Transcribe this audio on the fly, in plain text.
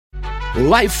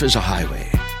Life is a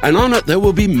highway, and on it there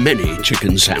will be many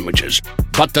chicken sandwiches.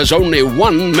 But there's only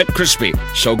one McCrispy.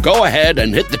 So go ahead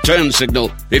and hit the turn signal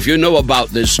if you know about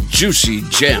this juicy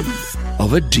gem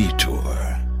of a detour.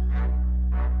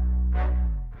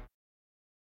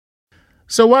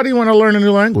 So why do you want to learn a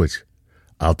new language?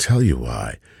 I'll tell you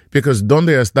why. Because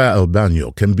 ¿Dónde está el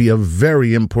baño? Can be a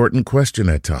very important question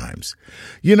at times.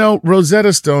 You know,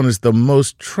 Rosetta Stone is the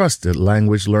most trusted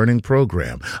language learning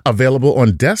program, available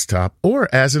on desktop or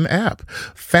as an app.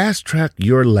 Fast-track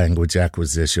your language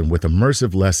acquisition with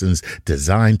immersive lessons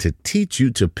designed to teach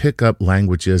you to pick up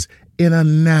languages in a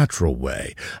natural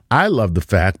way. I love the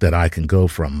fact that I can go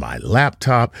from my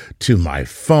laptop to my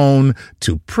phone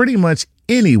to pretty much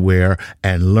anywhere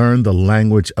and learn the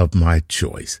language of my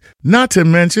choice. Not to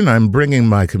mention, I'm bringing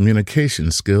my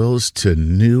communication skills to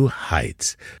new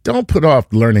heights. Don't put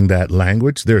off learning that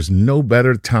language. There's no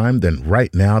better time than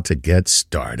right now to get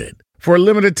started. For a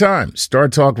limited time, Star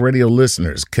Talk Radio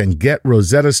listeners can get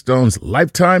Rosetta Stone's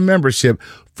lifetime membership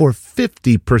for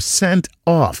 50%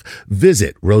 off.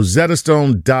 Visit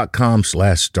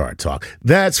rosettastone.com/StarTalk.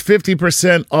 That's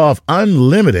 50% off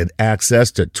unlimited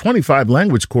access to 25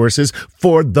 language courses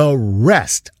for the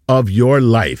rest of your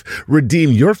life.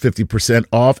 Redeem your 50%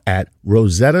 off at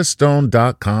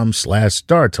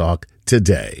rosettastone.com/StarTalk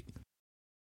today.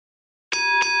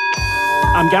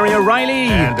 I'm Gary O'Reilly.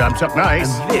 And I'm Chuck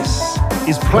Nice. And this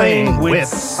is Playing with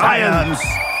Science.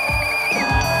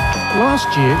 Last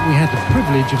year, we had the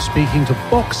privilege of speaking to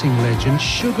boxing legend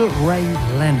Sugar Ray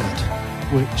Leonard,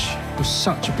 which was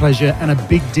such a pleasure and a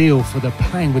big deal for the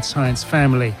Playing with Science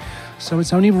family. So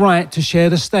it's only right to share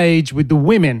the stage with the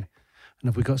women. And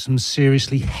have we got some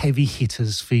seriously heavy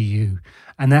hitters for you?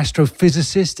 An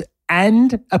astrophysicist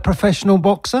and a professional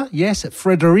boxer, yes,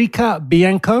 Federica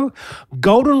Bianco,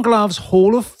 Golden Gloves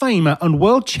Hall of Famer and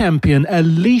World Champion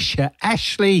Alicia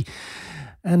Ashley,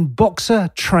 and boxer,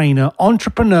 trainer,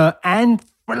 entrepreneur and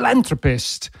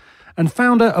philanthropist, and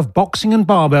founder of Boxing and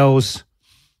Barbells,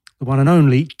 the one and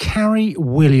only Cary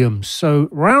Williams. So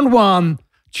round one,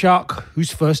 Chuck,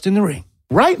 who's first in the ring?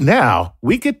 Right now,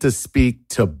 we get to speak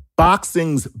to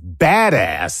boxing's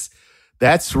badass.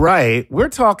 That's right. We're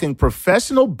talking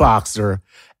professional boxer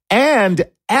and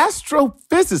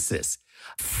astrophysicist,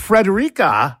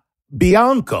 Federica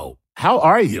Bianco. How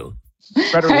are you,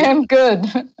 Federica? I am good.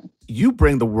 You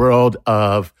bring the world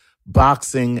of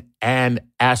boxing and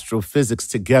astrophysics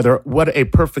together. What a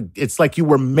perfect, it's like you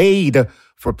were made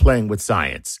for Playing with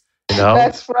Science. You know?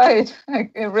 That's right.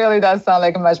 It really does sound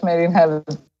like a match made in heaven.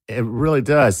 It really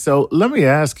does. So let me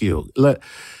ask you,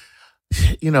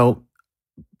 you know,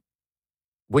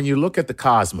 when you look at the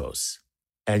cosmos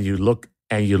and you look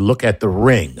at the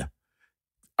ring,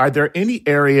 are there any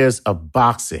areas of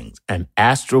boxing and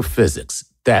astrophysics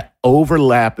that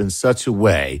overlap in such a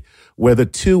way where the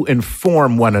two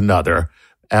inform one another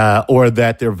or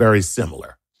that they're very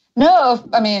similar? No,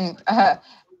 I mean,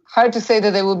 hard to say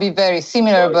that they will be very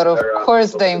similar, but of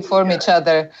course they inform each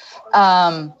other.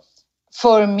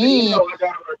 For me,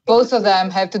 both of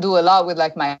them have to do a lot with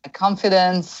like my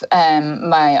confidence and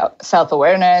my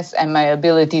self-awareness and my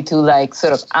ability to like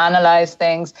sort of analyze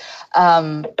things.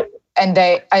 And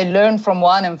I learn from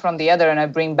one and from the other, and I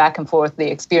bring back and forth the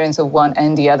experience of one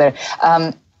and the other.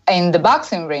 In the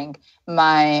boxing ring,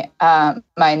 my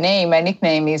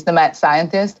nickname is the mad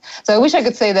scientist. So I wish I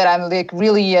could say that I'm like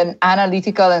really an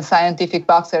analytical and scientific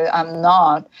boxer. I'm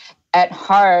not. At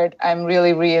heart, I'm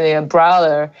really, really a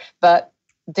brawler. But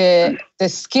the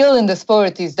skill in the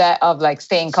sport is that of like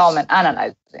staying calm and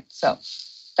analyzing. So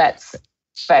that's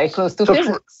very close to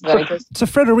physics. So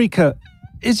Federica,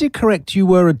 is it correct you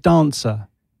were a dancer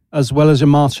as well as a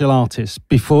martial artist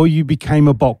before you became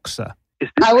a boxer? Is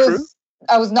this true?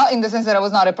 I was not, in the sense that I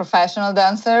was not a professional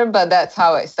dancer, but that's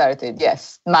how I started,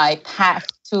 yes. My path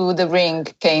to the ring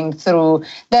came through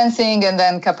dancing and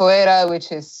then capoeira,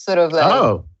 which is sort of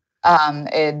like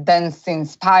a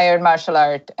dance-inspired martial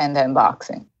art, and then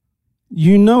boxing.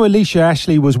 You know Alicia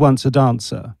Ashley was once a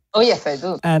dancer. Oh, yes, I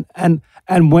do. And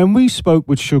when we spoke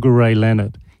with Sugar Ray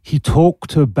Leonard, he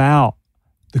talked about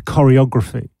the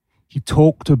choreography. He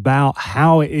talked about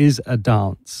how it is a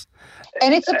dance.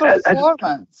 And it's a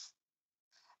performance.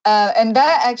 And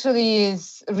that actually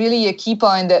is really a key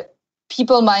point that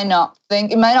people might not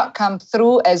think. It might not come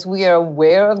through as we are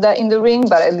aware of that in the ring,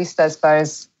 but at least as far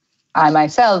as I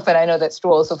myself, and I know that's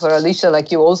true also for Alicia,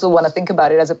 like you also want to think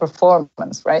about it as a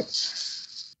performance, right?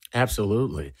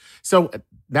 Absolutely. So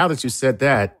now that you said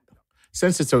that,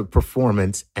 since it's a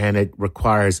performance and it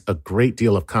requires a great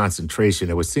deal of concentration,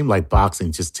 it would seem like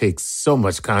boxing just takes so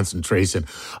much concentration,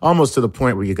 almost to the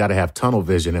point where you got to have tunnel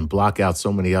vision and block out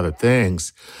so many other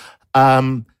things.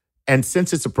 And And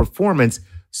since it's a performance,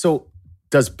 so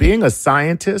does being a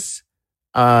scientist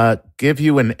give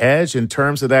you an edge in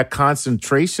terms of that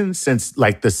concentration, since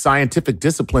like the scientific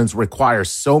disciplines require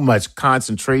so much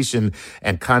concentration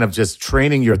and kind of just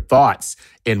training your thoughts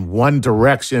in one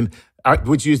direction?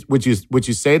 Would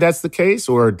you say that's the case,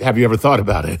 or have you ever thought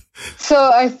about it?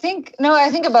 So I think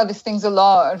about these things a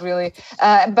lot, really.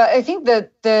 But I think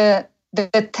that the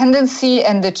tendency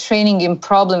and the training in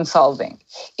problem solving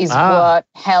is what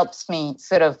helps me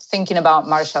sort of thinking about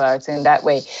martial arts in that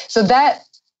way. So that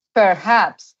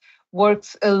perhaps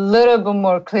works a little bit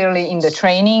more clearly in the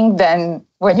training than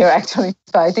when you're actually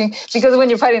fighting. Because when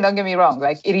you're fighting, don't get me wrong,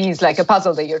 like it is like a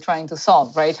puzzle that you're trying to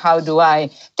solve, right? How do I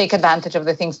take advantage of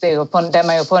the things that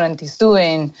my opponent is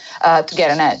doing to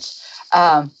get an edge?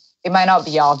 It might not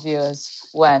be obvious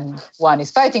when one is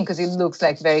fighting because it looks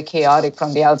like very chaotic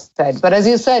from the outside. But as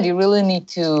you said, you really need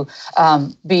to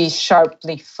be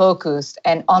sharply focused.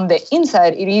 And on the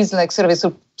inside, it is like sort of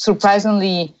a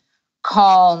surprisingly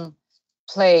calm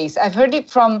place. I've heard it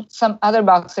from some other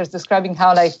boxers describing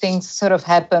how like things sort of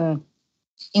happen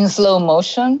in slow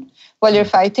motion while you're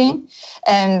fighting.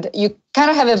 And you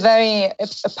kind of have a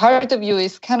part of you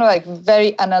is kind of like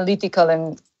very analytical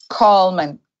and calm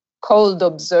and cold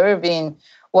observing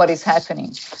what is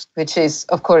happening, which is,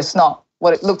 of course, not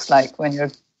what it looks like when you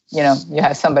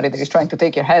have somebody that is trying to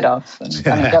take your head off and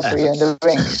coming after you in the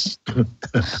ring.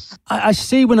 I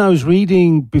see when I was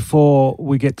reading before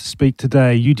we get to speak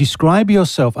today, you describe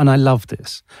yourself, and I love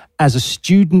this, as a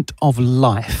student of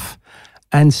life,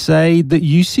 and say that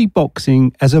you see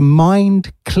boxing as a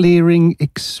mind-clearing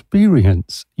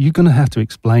experience. You're going to have to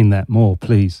explain that more,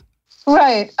 please.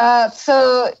 Right.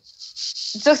 So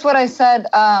just what I said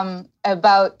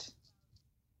about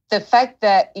the fact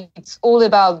that it's all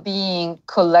about being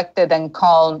collected and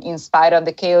calm in spite of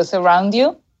the chaos around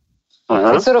you.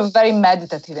 It's sort of very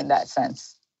meditative in that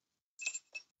sense.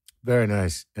 Very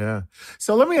nice. Yeah.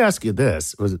 So let me ask you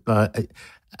this.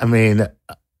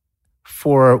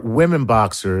 For women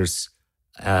boxers,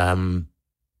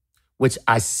 which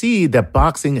I see that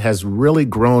boxing has really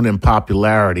grown in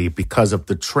popularity because of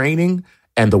the training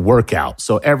and the workout.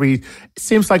 So it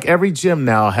seems like every gym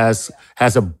now has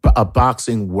a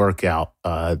boxing workout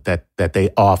that they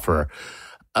offer.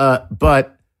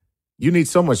 But you need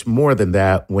so much more than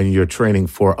that when you're training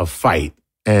for a fight.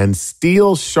 And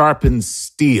steel sharpens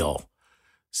steel.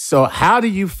 So how do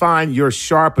you find your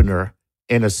sharpener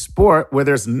in a sport where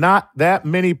there's not that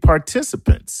many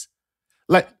participants?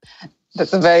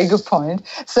 That's a very good point.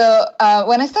 So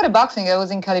when I started boxing, I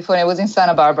was in California. I was in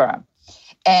Santa Barbara.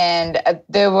 And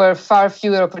there were far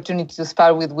fewer opportunities to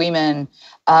spar with women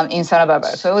in Santa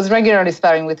Barbara. So I was regularly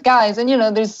sparring with guys. And,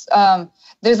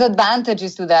 there's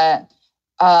advantages to that.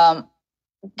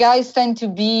 Guys tend to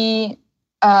be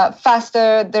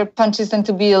faster. Their punches tend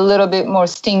to be a little bit more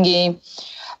stingy.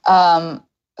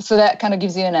 So that kind of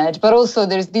gives you an edge. But also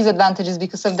there's these advantages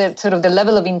because of the sort of the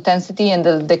level of intensity, and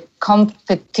the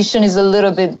competition is a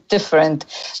little bit different,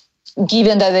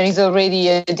 given that there is already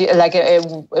a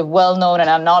well-known and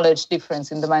acknowledged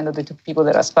difference in the mind of the two people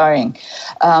that are sparring.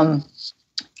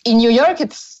 In New York,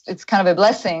 it's kind of a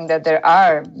blessing that there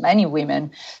are many women.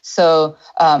 So,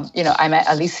 I met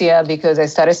Alicia because I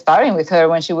started sparring with her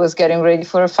when she was getting ready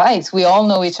for her fights. We all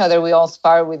know each other. We all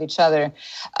spar with each other.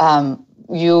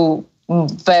 You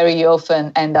very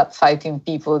often end up fighting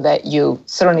people that you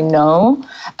certainly know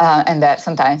and that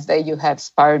sometimes that you have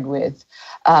sparred with.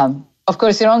 Of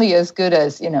course, you're only as good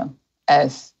as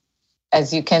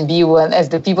as you can be as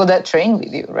the people that train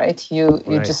with you, right? You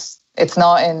just, it's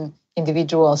not an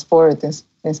individual sport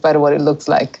in spite of what it looks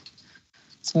like.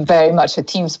 It's very much a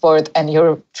team sport, and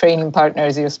your training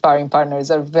partners, your sparring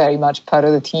partners are very much part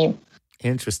of the team.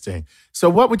 Interesting. So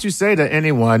what would you say to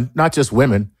anyone, not just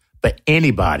women, but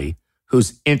anybody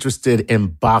who's interested in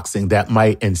boxing that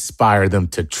might inspire them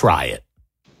to try it?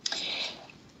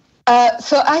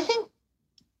 So I think,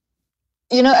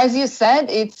 as you said,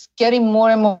 it's getting more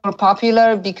and more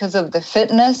popular because of the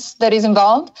fitness that is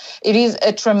involved. It is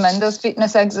a tremendous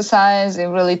fitness exercise. It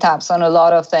really taps on a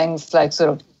lot of things, like sort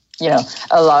of,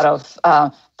 a lot of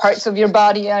parts of your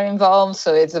body are involved.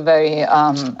 So it's a very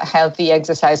healthy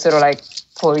exercise, sort of like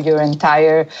for your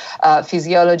entire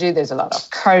physiology. There's a lot of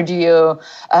cardio.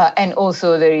 And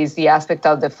also there is the aspect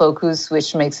of the focus,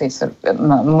 which makes it sort of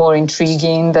more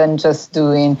intriguing than just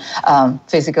doing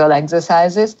physical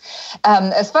exercises.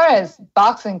 As far as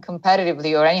boxing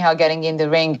competitively or anyhow getting in the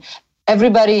ring,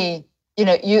 everybody,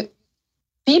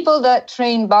 people that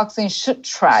train boxing should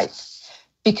try it.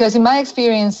 Because in my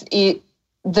experience, it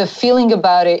the feeling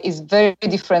about it is very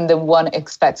different than one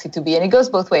expects it to be. And it goes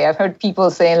both ways. I've heard people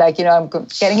saying, like, I'm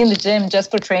getting in the gym just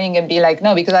for training, and be like,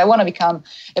 no, because I want to become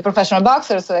a professional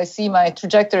boxer. So I see my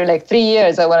trajectory, like 3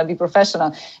 years, I want to be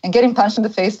professional. And getting punched in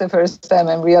the face the first time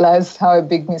and realize how a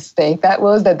big mistake that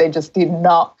was, that they just did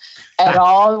not at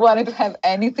all wanted to have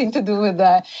anything to do with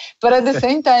that. But at the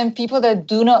same time, people that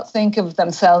do not think of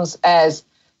themselves as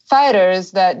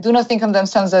fighters, that do not think of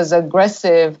themselves as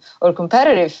aggressive or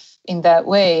competitive in that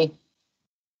way,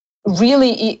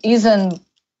 really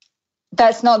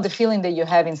that's not the feeling that you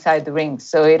have inside the ring.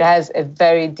 So it has a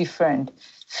very different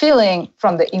feeling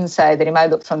from the inside than it might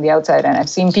look from the outside. And I've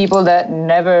seen people that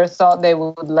never thought they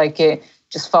would like it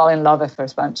just fall in love at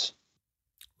first punch.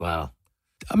 Wow.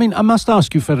 I mean, I must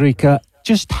ask you, Federica,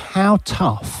 just how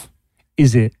tough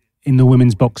is it in the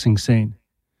women's boxing scene?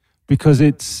 Because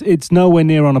it's nowhere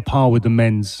near on a par with the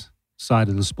men's side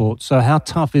of the sport. So how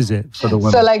tough is it for the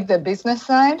women? So like the business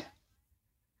side?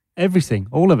 Everything,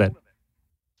 all of it.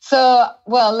 So,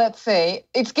 well, let's say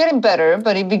it's getting better,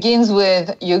 but it begins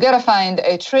with you got to find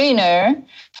a trainer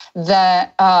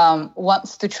that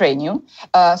wants to train you.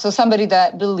 So somebody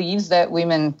that believes that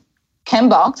women can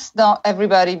box. Not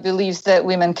everybody believes that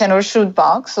women can or should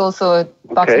box. Also,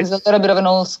 boxing is a little bit of an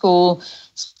old school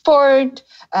sport.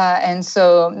 And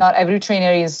so not every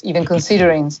trainer is even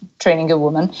considering training a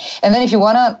woman. And then if you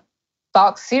want to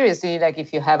box seriously, like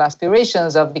if you have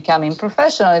aspirations of becoming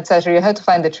professional, etc., you have to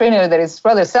find a trainer that is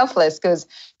rather selfless, because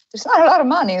there's not a lot of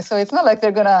money. So it's not like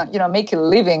they're going to, make a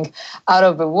living out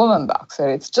of a woman boxer.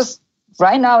 It's just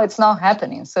right now it's not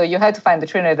happening. So you have to find the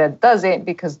trainer that does it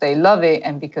because they love it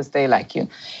and because they like you.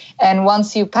 And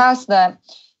once you pass that,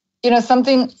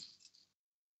 something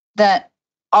that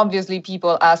obviously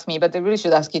people ask me, but they really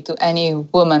should ask it to any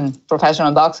woman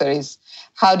professional boxer, is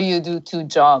how do you do two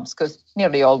jobs? Because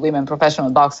nearly all women professional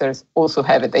boxers also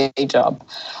have a day job.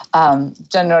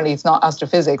 Generally, it's not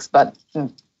astrophysics, but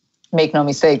make no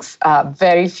mistakes,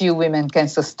 very few women can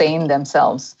sustain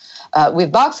themselves with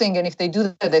boxing. And if they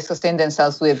do that, they sustain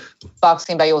themselves with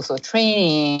boxing by also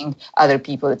training other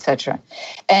people, etc.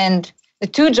 And the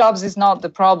two jobs is not the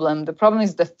problem. The problem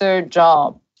is the third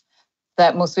job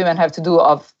that most women have to do,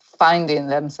 of finding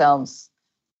themselves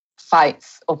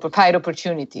fights or fight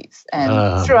opportunities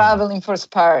and traveling for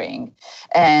sparring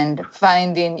and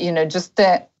finding, just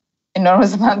the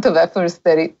enormous amount of efforts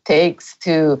that it takes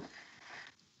to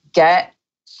get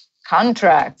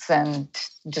contracts and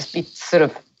just be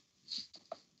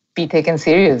taken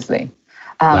seriously.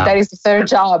 Wow. That is the third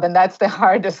job, and that's the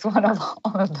hardest one of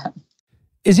all of them.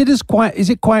 Is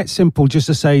it quite simple just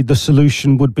to say the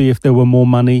solution would be if there were more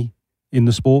money in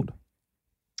the sport?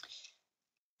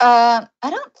 I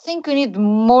don't think we need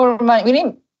more money. We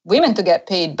need women to get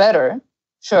paid better,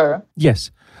 sure. Yes.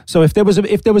 So if there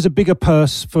was a bigger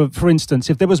purse, for instance,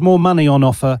 if there was more money on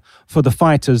offer for the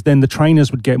fighters, then the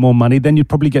trainers would get more money. Then you'd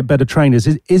probably get better trainers.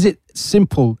 Is it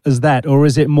simple as that, or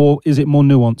is it more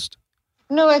nuanced?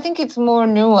 No, I think it's more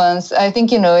nuanced. I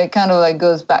think, it kind of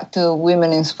goes back to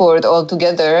women in sport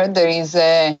altogether. There is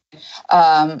an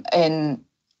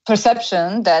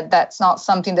perception that that's not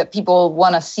something that people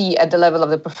want to see at the level of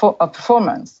the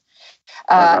performance.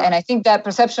 And I think that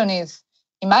perception is,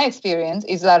 in my experience,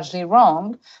 is largely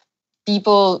wrong.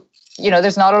 People,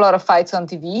 there's not a lot of fights on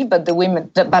TV, but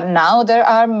now there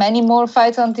are many more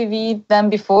fights on TV than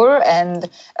before, and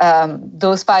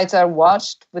those fights are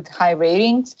watched with high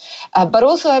ratings. But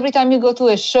also every time you go to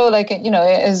a show, like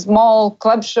a small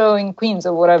club show in Queens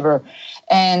or whatever,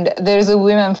 and there's a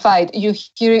women fight, you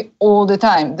hear it all the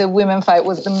time. The women fight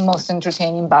was the most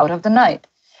entertaining bout of the night,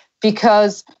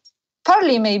 because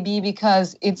partly maybe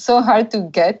because it's so hard to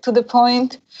get to the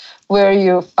point where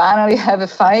you finally have a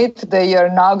fight that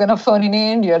you're not going to phone it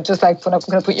in. You're just going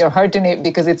to put your heart in it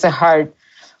because it's a hard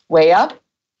way up.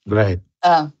 Right.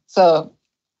 So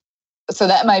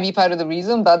that might be part of the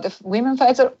reason. But the women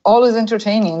fights are always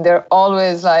entertaining. They're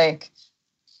always going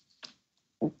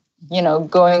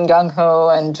gung-ho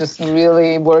and just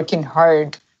really working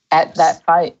hard at that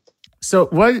fight. So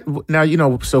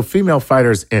so female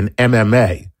fighters in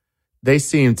MMA, they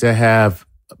seem to have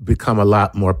become a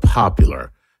lot more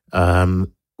popular.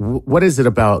 What is it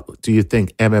about, do you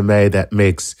think, MMA that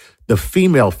makes the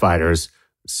female fighters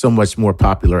so much more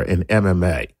popular in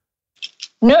MMA?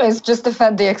 No, it's just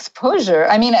the exposure.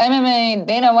 I mean, MMA,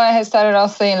 Dana White has started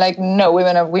off saying no,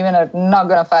 women are not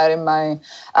going to fight in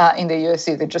the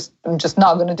UFC. I'm just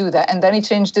not going to do that. And then he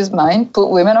changed his mind, put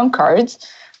women on cards.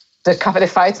 The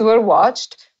fights were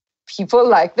watched. People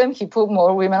like them. He put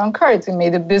more women on cards. He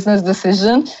made a business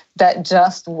decision that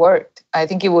just worked. I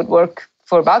think it would work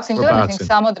for boxing too. I think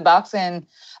some of the boxing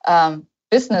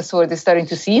business world is starting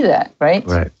to see that, right?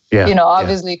 Right. Yeah.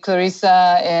 Obviously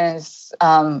Clarissa is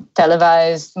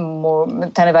televised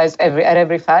at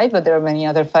every fight, but there are many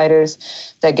other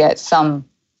fighters that get some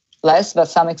less, but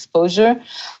some exposure.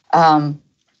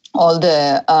 All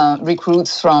the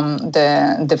recruits from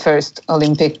the first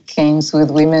Olympic Games with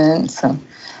women, so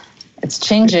it's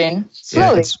changing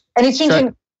slowly, and it's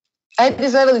changing at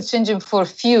this level. It's changing for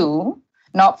few,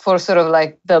 not for sort of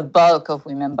like the bulk of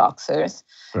women boxers.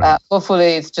 Right.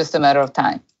 Hopefully, it's just a matter of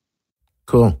time.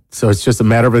 Cool. So it's just a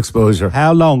matter of exposure.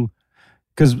 How long?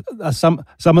 Because some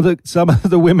of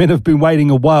the women have been waiting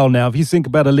a while now. If you think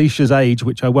about Alicia's age,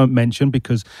 which I won't mention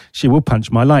because she will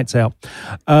punch my lights out,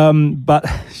 but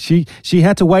she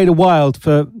had to wait a while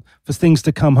for things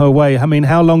to come her way. I mean,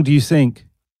 how long do you think?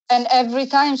 And every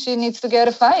time she needs to get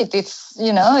a fight, it's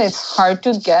hard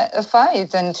to get a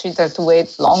fight, and she has to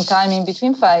wait a long time in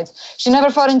between fights. She never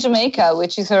fought in Jamaica,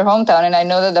 which is her hometown, and I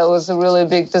know that was a really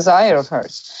big desire of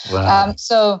hers. Wow.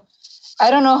 So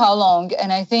I don't know how long,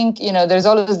 and I think, there's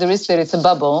always the risk that it's a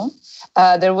bubble.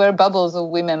 There were bubbles of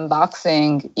women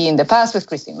boxing in the past with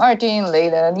Christine Martin,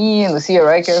 Leila Ali, and Lucia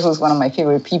Riker, who's one of my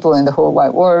favorite people in the whole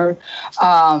wide world.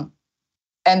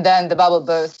 And then the bubble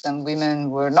burst and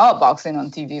women were not boxing on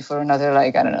TV for another,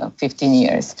 15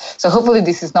 years. So hopefully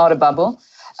this is not a bubble,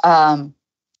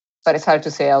 but it's hard to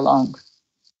say how long.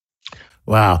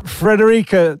 Wow.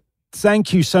 Federica,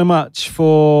 thank you so much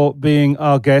for being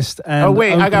our guest and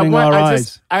I got one.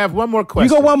 I have one more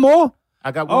question. You got one more?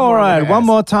 I got one more. All right, one ask.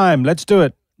 more time. Let's do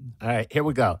it. All right, here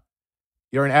we go.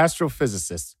 You're an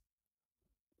astrophysicist.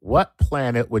 What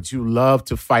planet would you love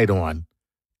to fight on?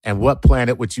 And what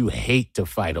planet would you hate to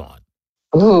fight on?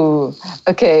 Ooh,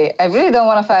 okay. I really don't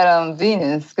want to fight on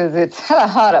Venus because it's hella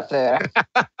hot up there.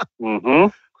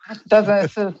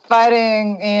 So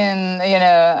fighting in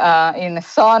a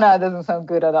sauna doesn't sound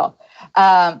good at all.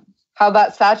 How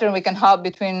about Saturn? We can hop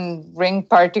between ring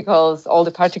particles, all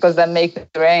the particles that make the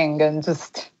ring, and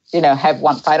just have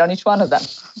one fight on each one of them.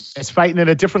 It's fighting in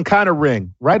a different kind of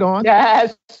ring. Right on.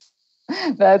 Yes,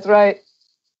 that's right.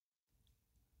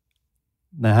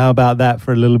 Now, how about that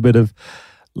for a little bit of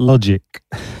logic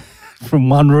from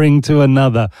one ring to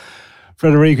another?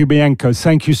 Federica Bianco,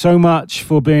 thank you so much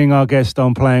for being our guest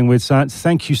on Playing with Science.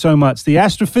 Thank you so much. The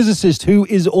astrophysicist who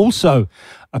is also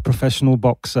a professional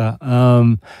boxer.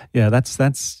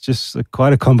 That's just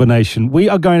quite a combination. We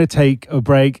are going to take a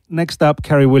break. Next up,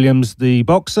 Cary Williams, the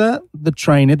boxer, the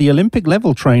trainer, the Olympic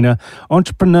level trainer,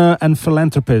 entrepreneur and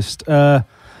philanthropist.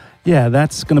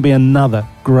 That's going to be another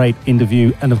great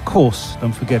interview. And of course,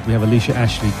 don't forget, we have Alicia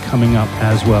Ashley coming up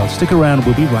as well. Stick around.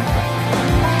 We'll be right back.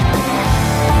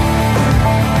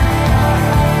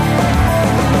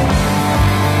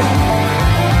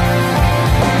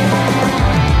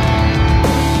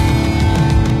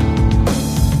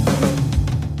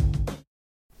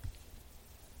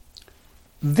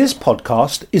 This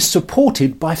podcast is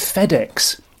supported by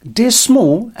FedEx. Dear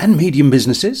small and medium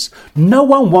businesses, no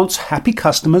one wants happy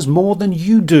customers more than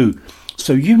you do.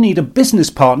 So you need a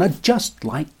business partner just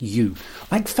like you,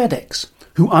 like FedEx,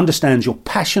 who understands your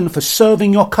passion for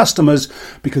serving your customers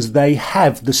because they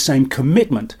have the same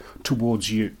commitment towards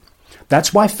you.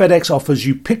 That's why FedEx offers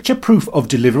you picture proof of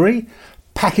delivery,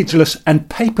 packageless and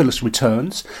paperless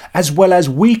returns, as well as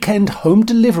weekend home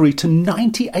delivery to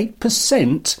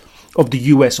 98% of the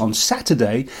US on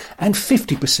Saturday and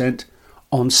 50%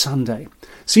 on Sunday.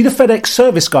 See the FedEx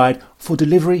service guide for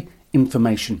delivery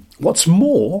information. What's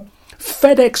more,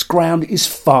 FedEx Ground is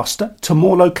faster to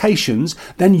more locations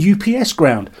than UPS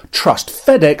Ground. Trust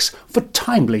FedEx for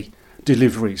timely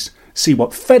deliveries. See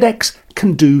what FedEx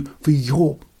can do for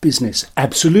your business.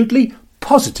 Absolutely,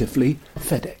 positively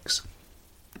FedEx.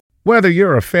 Whether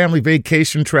you're a family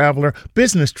vacation traveler,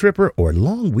 business tripper, or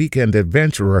long weekend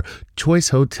adventurer, Choice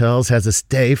Hotels has a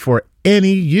stay for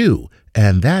any you.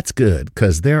 And that's good,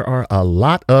 because there are a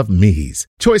lot of me's.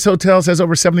 Choice Hotels has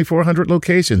over 7,400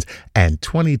 locations and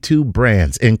 22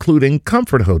 brands, including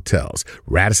Comfort Hotels,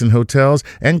 Radisson Hotels,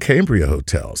 and Cambria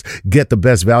Hotels. Get the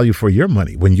best value for your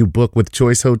money when you book with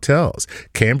Choice Hotels.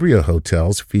 Cambria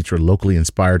Hotels feature locally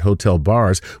inspired hotel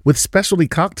bars with specialty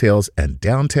cocktails and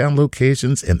downtown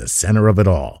locations in the center of it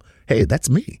all. Hey, that's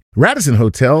me. Radisson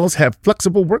Hotels have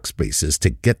flexible workspaces to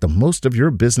get the most of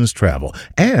your business travel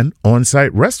and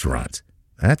on-site restaurants.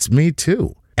 That's me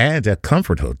too. And at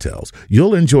Comfort Hotels,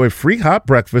 you'll enjoy free hot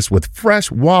breakfast with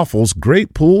fresh waffles,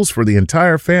 great pools for the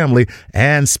entire family,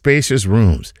 and spacious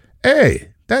rooms.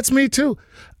 Hey, that's me too.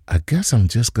 I guess I'm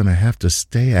just going to have to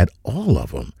stay at all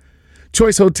of them.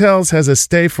 Choice Hotels has a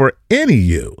stay for any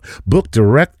you. Book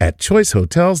direct at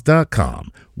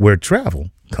choicehotels.com, where travel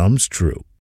comes true.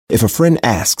 If a friend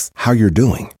asks how you're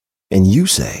doing, And you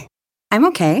say, I'm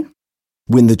okay.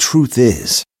 when the truth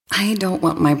is, I don't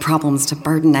want my problems to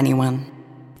burden anyone.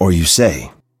 or you say,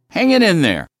 hang it in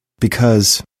there.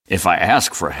 because, If I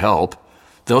ask for help,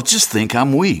 they'll just think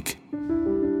I'm weak.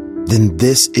 then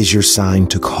this is your sign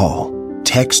to call,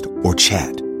 text, or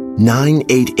chat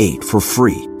 988 for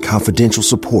free, confidential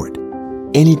support.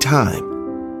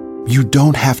 Anytime. You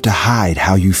don't have to hide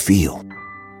how you feel.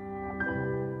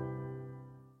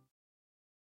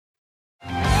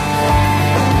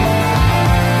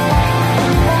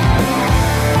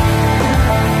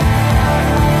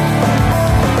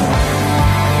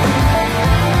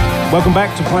 Welcome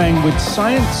back to Playing with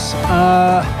Science.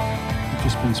 We've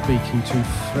just been speaking to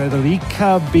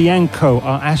Federica Bianco,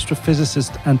 our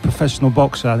astrophysicist and professional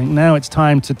boxer. I think now it's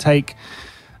time to take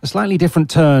a slightly different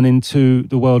turn into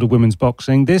the world of women's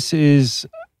boxing. This is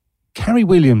Cary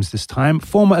Williams this time,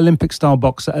 former Olympic-style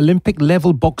boxer,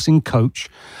 Olympic-level boxing coach,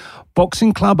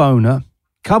 boxing club owner,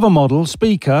 cover model,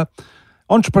 speaker,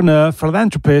 entrepreneur,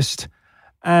 philanthropist,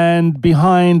 and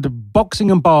behind Boxing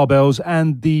and Barbells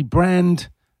and the brand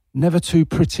Never Too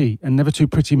Pretty and Never Too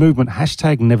Pretty movement,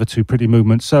 hashtag Never Too Pretty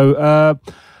movement. So a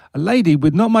lady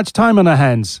with not much time on her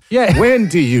hands. Yeah. When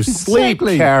do you sleep,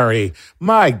 Exactly. Carrie?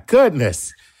 My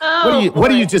goodness. What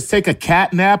do you just take a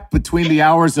cat nap between the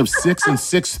hours of 6 and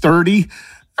 6:30?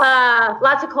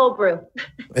 Lots of cold brew.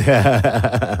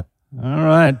 All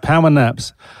right, power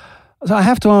naps. So I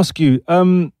have to ask you,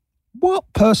 what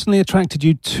personally attracted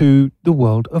you to the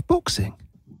world of boxing?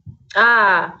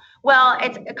 Well,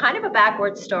 it's kind of a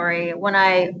backwards story. When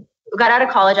I got out of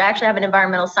college, I actually have an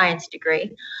environmental science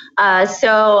degree. But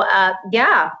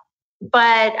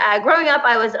growing up,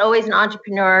 I was always an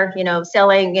entrepreneur,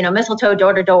 selling, mistletoe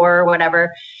door to door or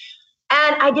whatever.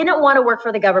 And I didn't want to work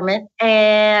for the government.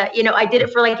 And, I did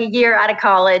it for like a year out of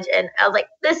college. And I was like,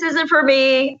 this isn't for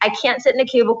me. I can't sit in a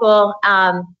cubicle.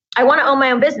 I want to own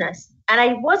my own business. And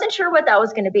I wasn't sure what that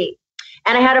was going to be.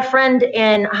 And I had a friend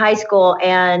in high school,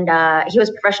 and he was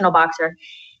a professional boxer.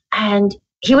 And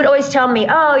he would always tell me,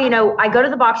 I go to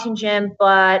the boxing gym,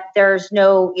 but there's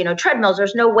no, treadmills,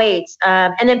 there's no weights.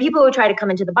 And then people who would try to come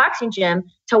into the boxing gym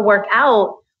to work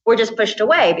out were just pushed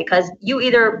away because you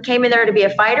either came in there to be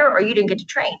a fighter or you didn't get to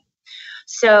train.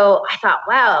 So I thought,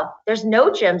 wow, there's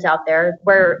no gyms out there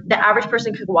where the average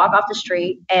person could walk off the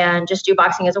street and just do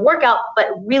boxing as a workout, but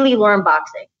really learn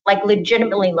boxing, like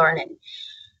legitimately learn it.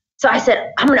 So I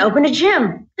said, I'm going to open a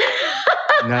gym.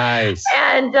 Nice.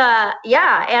 And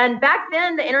and back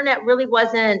then the internet really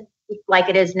wasn't like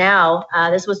it is now.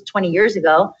 This was 20 years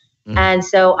ago. And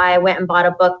so I went and bought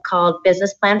a book called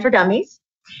Business Plan for Dummies.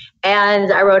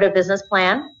 And I wrote a business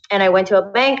plan, and I went to a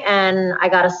bank and I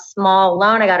got a small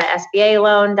loan. I got an SBA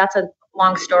loan. That's a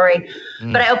long story.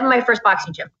 But I opened my first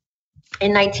boxing gym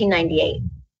in 1998.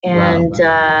 And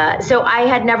so I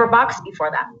had never boxed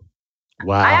before that.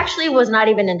 Wow. I actually was not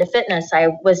even into fitness. I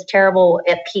was terrible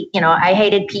at I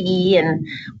hated PE and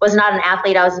was not an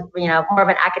athlete. I was, more of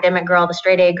an academic girl, the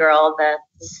straight A girl, the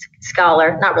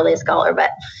scholar, not really a scholar,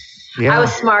 but I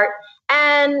was smart.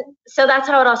 And so that's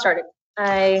how it all started.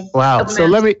 So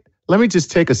let me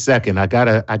just take a second. I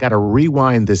gotta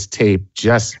rewind this tape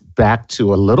just back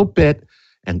to a little bit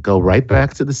and go right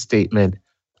back to the statement.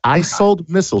 I sold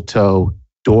mistletoe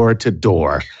door to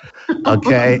door.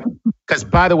 Okay. Because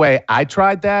by the way, I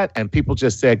tried that and people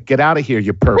just said, get out of here,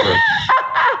 you pervert.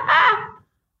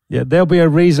 Yeah, there'll be a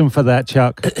reason for that,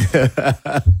 Chuck.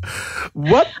 I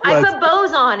put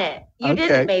bows on it. You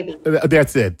didn't, maybe.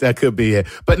 That's it. That could be it.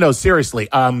 But no, seriously.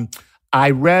 I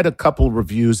read a couple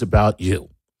reviews about you.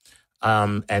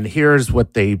 And here's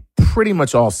what they pretty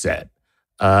much all said.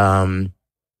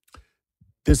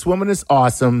 This woman is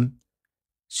awesome.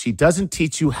 She doesn't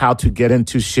teach you how to get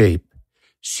into shape.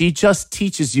 She just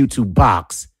teaches you to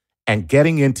box, and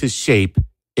getting into shape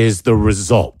is the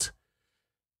result.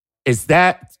 Is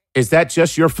that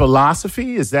just your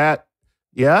philosophy? Is that,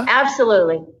 yeah?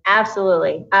 Absolutely.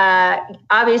 Absolutely.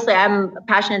 Obviously, I'm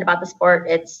passionate about the sport.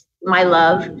 It's my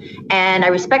love, and I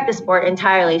respect the sport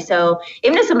entirely. So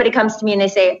even if somebody comes to me and they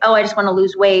say, oh, I just want to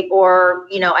lose weight, or,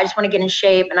 I just want to get in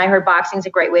shape, and I heard boxing is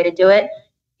a great way to do it,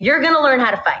 you're going to learn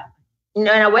how to fight.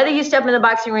 Now, whether you step in the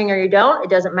boxing ring or you don't, it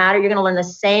doesn't matter. You're going to learn the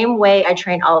same way I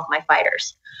train all of my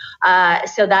fighters.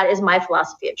 So that is my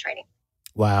philosophy of training.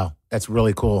 Wow. That's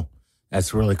really cool.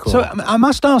 That's really cool. So I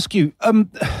must ask you,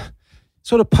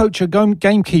 sort of poacher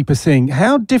gamekeeper thing,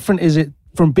 how different is it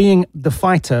from being the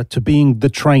fighter to being the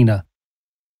trainer?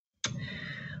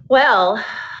 Well,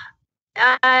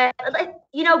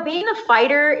 Being a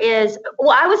fighter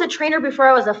I was a trainer before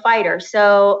I was a fighter.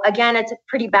 So again, it's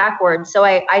pretty backwards. So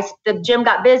the gym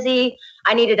got busy.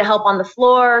 I needed help on the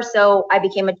floor. So I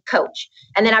became a coach.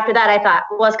 And then after that, I thought,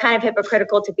 well, it's kind of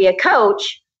hypocritical to be a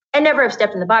coach and never have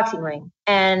stepped in the boxing ring.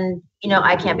 And,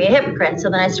 I can't be a hypocrite. So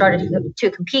then I started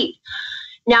to compete.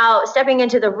 Now, stepping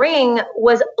into the ring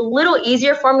was a little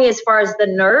easier for me as far as the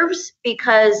nerves,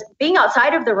 because being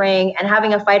outside of the ring and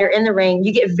having a fighter in the ring,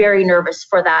 you get very nervous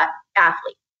for that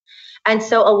athlete. And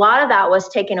so a lot of that was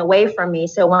taken away from me.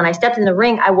 So when I stepped in the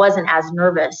ring, I wasn't as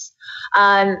nervous.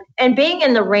 And being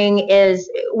in the ring is,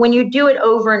 when you do it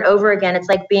over and over again, it's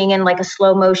like being in like a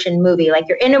slow motion movie. Like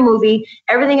you're in a movie,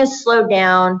 everything is slowed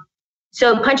down.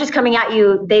 So punches coming at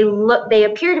you, they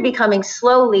appear to be coming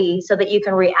slowly so that you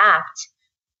can react.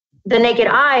 The naked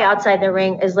eye outside the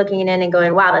ring is looking in and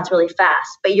going, wow, that's really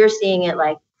fast. But you're seeing it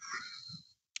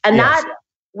and yes. That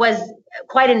was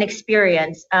quite an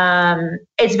experience.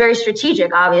 It's very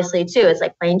strategic, obviously, too. It's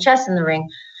like playing chess in the ring.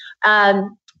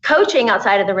 Coaching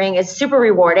outside of the ring is super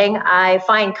rewarding. I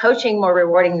find coaching more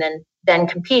rewarding than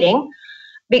competing,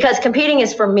 because competing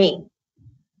is for me.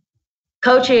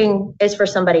 Coaching is for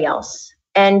somebody else.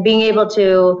 And being able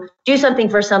to do something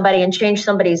for somebody and change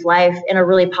somebody's life in a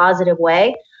really positive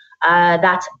way,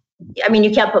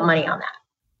 you can't put money on that.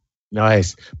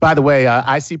 Nice. By the way,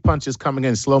 I see punches coming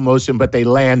in slow motion, but they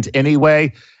land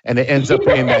anyway, and it ends up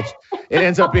being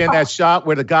that shot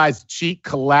where the guy's cheek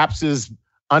collapses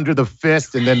under the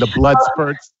fist, and then the blood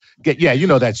spurts. You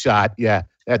know that shot. Yeah,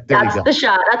 that's the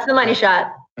shot. That's the money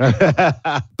shot.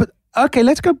 But okay,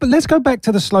 let's go back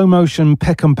to the slow motion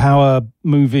Peckham Power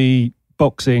movie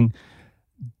boxing.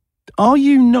 Are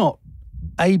you not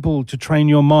able to train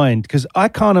your mind? Because I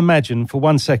can't imagine for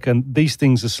 1 second these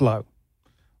things are slow,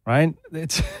 right?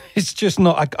 It's just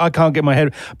not. I can't get my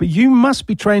head. But you must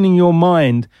be training your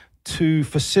mind to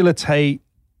facilitate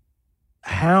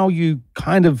how you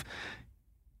kind of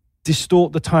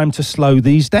distort the time to slow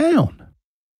these down.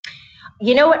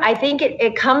 You know what? I think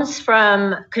it comes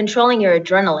from controlling your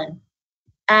adrenaline.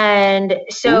 And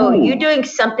so you're doing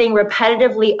something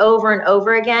repetitively over and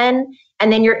over again,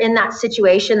 and then you're in that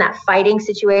situation, that fighting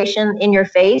situation in your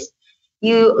face.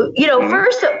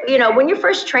 First, when you're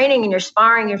first training and you're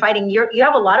sparring, you're fighting, you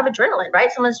have a lot of adrenaline,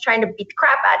 right? Someone's trying to beat the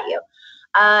crap out of you.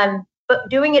 But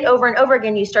doing it over and over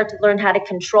again, you start to learn how to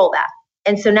control that.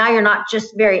 And so now you're not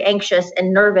just very anxious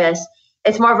and nervous.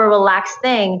 It's more of a relaxed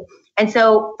thing. And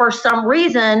so for some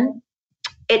reason,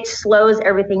 it slows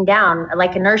everything down,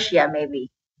 like inertia maybe.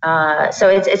 So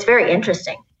it's very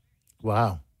interesting.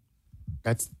 Wow.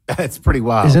 That's pretty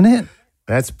wild. Isn't it?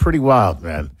 That's pretty wild,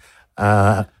 man.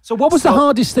 So what was the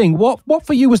hardest thing? What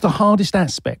for you was the hardest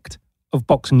aspect of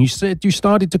boxing? You said you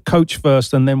started to coach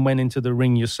first and then went into the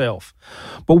ring yourself.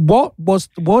 But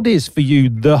what is for you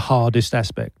the hardest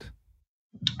aspect?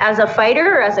 As a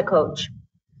fighter or as a coach?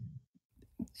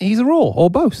 Either or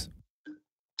both.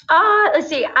 Let's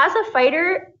see. As a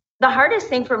fighter, the hardest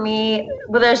thing for me,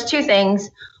 there's two things.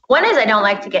 One is I don't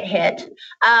like to get hit.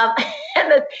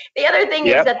 And the other thing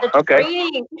is that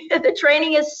the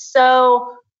training is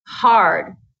so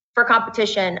hard for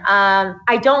competition.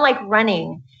 I don't like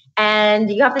running,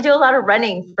 and you have to do a lot of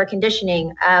running for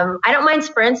conditioning. I don't mind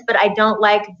sprints, but I don't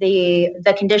like the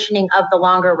conditioning of the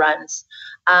longer runs.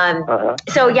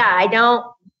 So yeah,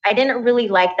 I didn't really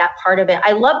like that part of it.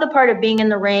 I love the part of being in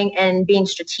the ring and being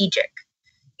strategic.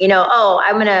 I'm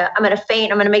gonna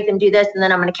feint, I'm gonna make them do this, and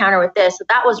then I'm gonna counter with this. So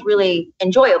that was really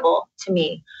enjoyable to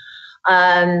me.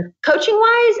 Coaching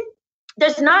wise,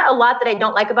 there's not a lot that I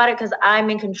don't like about it because I'm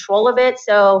in control of it.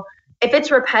 So if it's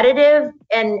repetitive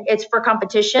and it's for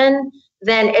competition,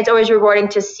 then it's always rewarding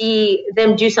to see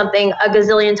them do something a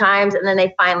gazillion times and then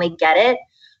they finally get it.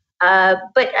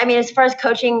 But I mean, as far as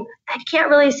coaching, I can't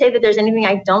really say that there's anything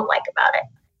I don't like about it.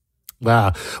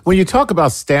 Wow. When you talk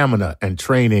about stamina and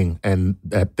training and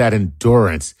that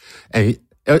endurance, and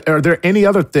are there any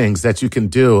other things that you can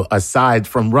do aside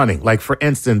from running? Like, for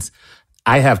instance,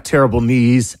 I have terrible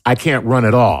knees. I can't run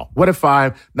at all. What if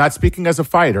I'm not speaking as a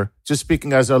fighter, just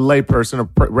speaking as a lay person, a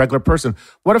regular person?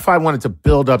 What if I wanted to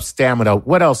build up stamina?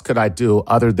 What else could I do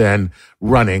other than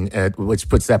running, which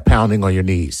puts that pounding on your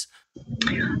knees?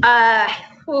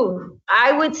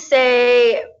 I would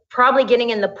say probably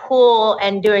getting in the pool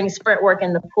and doing sprint work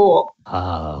in the pool.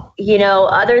 Oh.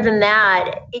 Other than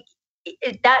that,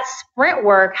 that sprint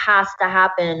work has to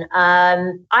happen.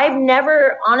 I've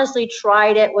never honestly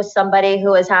tried it with somebody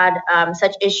who has had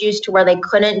such issues to where they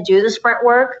couldn't do the sprint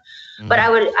work. Mm-hmm. But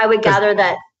I would gather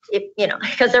that,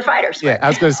 because they're fighters. Yeah, I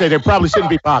was going to say they probably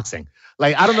shouldn't be boxing.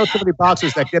 Like, I don't know too many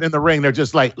boxers that get in the ring. They're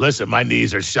just like, listen, my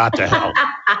knees are shot to hell.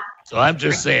 So I'm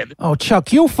just saying. Oh,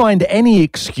 Chuck, you'll find any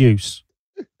excuse.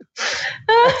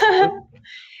 Wow.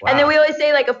 And then we always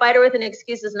say, like, a fighter with an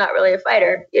excuse is not really a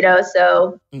fighter,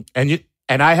 so. And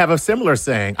I have a similar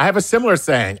saying.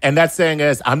 And that saying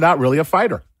is, I'm not really a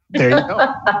fighter. There you go.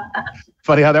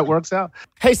 Funny how that works out.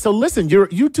 Hey, so listen,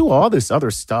 you do all this other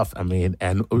stuff. I mean,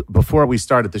 and before we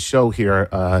started the show here,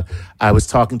 I was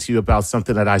talking to you about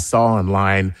something that I saw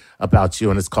online about you,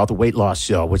 and it's called The Weight Loss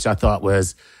Show, which I thought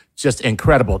was just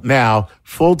incredible. Now,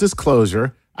 full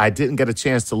disclosure, I didn't get a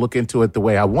chance to look into it the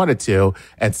way I wanted to,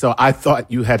 and so I thought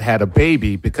you had a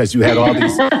baby because you had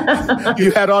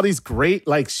all these great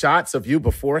like shots of you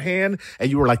beforehand, and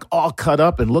you were like all cut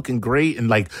up and looking great and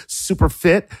like super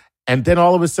fit, and then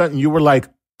all of a sudden you were like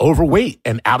overweight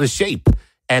and out of shape,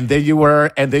 and then you were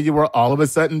all of a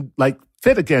sudden like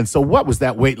fit again. So what was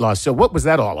that weight loss show? What was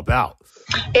that all about?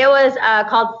 It was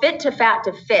called Fit to Fat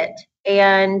to Fit.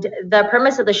 And the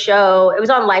premise of the show, it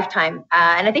was on Lifetime,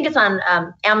 and I think it's on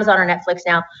Amazon or Netflix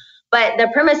now. But the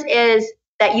premise is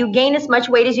that you gain as much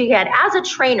weight as you can as a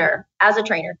trainer,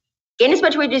 gain as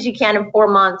much weight as you can in 4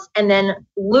 months, and then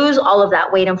lose all of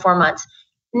that weight in 4 months.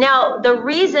 Now, the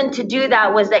reason to do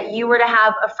that was that you were to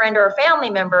have a friend or a family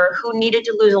member who needed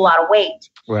to lose a lot of weight.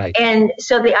 Right. And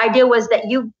so the idea was that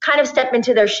you kind of step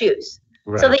into their shoes.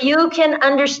 Right. So that you can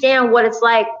understand what it's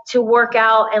like to work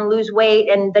out and lose weight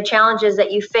and the challenges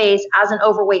that you face as an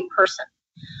overweight person.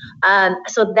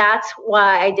 So that's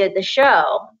why I did the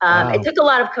show. Wow. It took a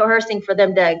lot of coercing for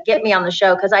them to get me on the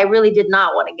show because I really did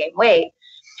not want to gain weight.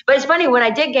 But it's funny, when I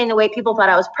did gain the weight, people thought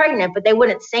I was pregnant, but they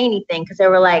wouldn't say anything because they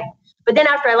were like, but then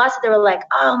after I lost it, they were like,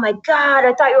 oh my God,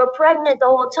 I thought you were pregnant the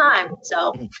whole time.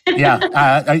 So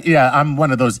yeah, I'm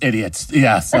one of those idiots.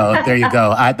 Yeah, so there you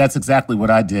go. That's exactly what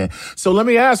I did. So let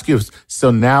me ask you, so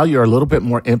now you're a little bit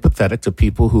more empathetic to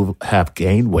people who have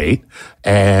gained weight,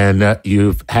 and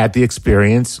you've had the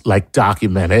experience like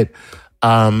documented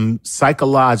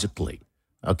psychologically,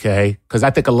 okay? Because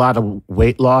I think a lot of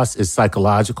weight loss is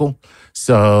psychological.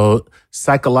 So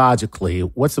psychologically,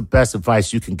 what's the best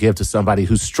advice you can give to somebody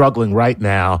who's struggling right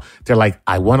now? They're like,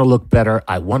 I want to look better,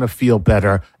 I want to feel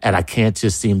better, and I can't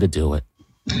just seem to do it.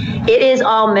 It is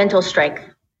all mental strength.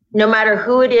 No matter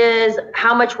who it is,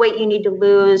 how much weight you need to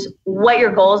lose, what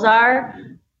your goals are,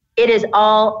 it is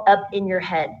all up in your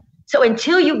head. So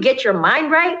until you get your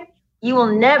mind right, you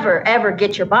will never, ever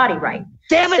get your body right.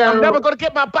 Damn it, I'm never going to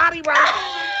get my body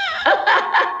right.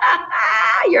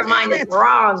 Your mind is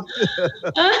wrong.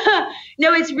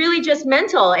 No, it's really just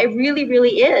mental. It really,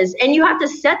 really is. And you have to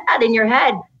set that in your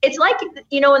head. It's like,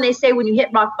 when they say when you hit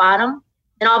rock bottom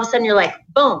and all of a sudden you're like,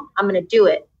 boom, I'm going to do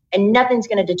it. And nothing's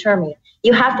going to deter me.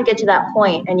 You have to get to that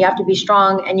point, and you have to be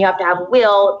strong, and you have to have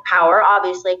willpower,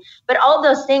 obviously. But all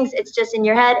those things, it's just in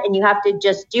your head, and you have to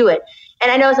just do it.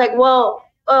 And I know it's like, well,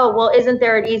 isn't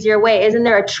there an easier way? Isn't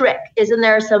there a trick? Isn't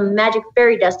there some magic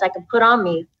fairy dust I can put on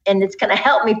me and it's going to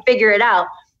help me figure it out?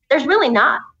 There's really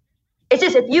not. It's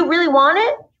just if you really want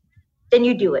it, then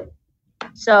you do it.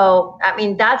 So, I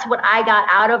mean, that's what I got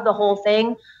out of the whole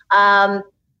thing.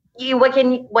 What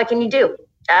can you do?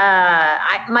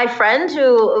 My friend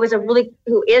who is a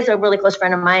really close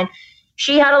friend of mine,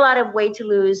 she had a lot of weight to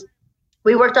lose.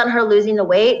 We worked on her losing the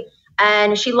weight.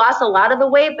 And she lost a lot of the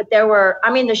weight, but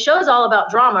the show's all about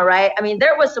drama, right? I mean,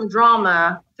 there was some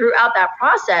drama throughout that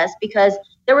process because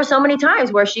there were so many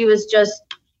times where she was just,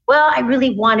 well, I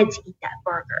really wanted to eat that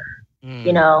burger,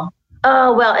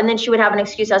 Oh, well, and then she would have an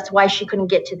excuse as to why she couldn't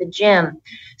get to the gym.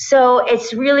 So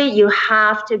it's really, you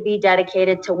have to be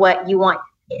dedicated to what you want.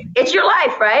 It's your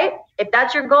life, right? If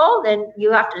that's your goal, then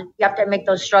you have to make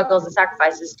those struggles and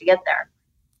sacrifices to get there.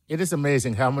 It is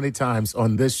amazing how many times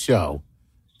on this show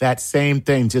that same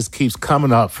thing just keeps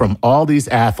coming up from all these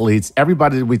athletes,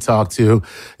 everybody that we talk to.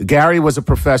 Cary was a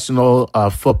professional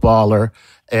footballer.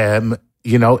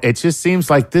 It just seems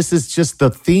like this is just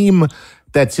the theme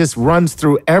that just runs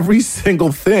through every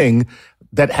single thing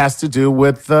that has to do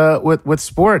with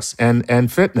sports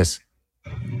and fitness.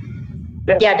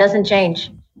 Yeah, it doesn't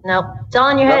change. No, it's all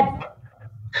in your head.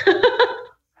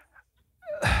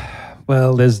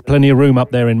 Well, there's plenty of room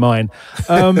up there in mine.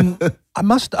 I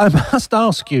must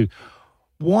ask you,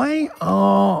 why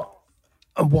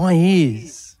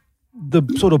is the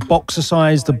sort of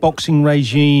boxercise, the boxing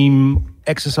regime,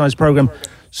 exercise program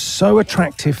so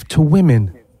attractive to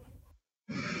women?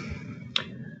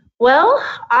 Well,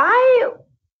 I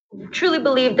truly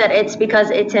believe that it's because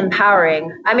it's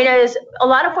empowering. I mean, a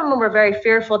lot of women were very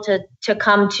fearful to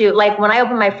come to, like when I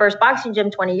opened my first boxing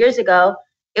gym 20 years ago,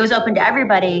 it was open to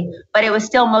everybody, but it was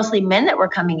still mostly men that were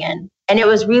coming in. And it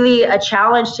was really a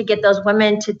challenge to get those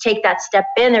women to take that step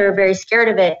in. They were very scared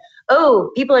of it.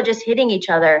 oh, people are just hitting each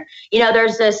other.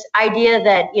 There's this idea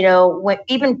that,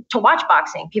 even to watch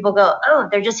boxing, people go, oh,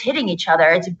 they're just hitting each other.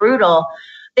 It's brutal.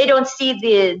 They don't see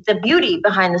the beauty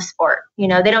behind the sport. They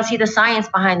don't see the science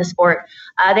behind the sport.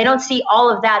 They don't see all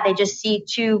of that. They just see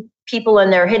two people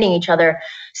and they're hitting each other.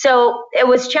 So it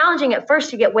was challenging at first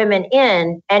to get women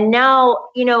in. And now,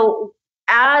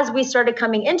 as we started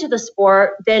coming into the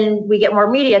sport, then we get more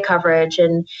media coverage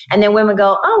and then women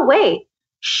go, oh, wait,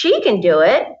 she can do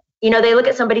it. They look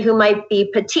at somebody who might be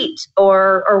petite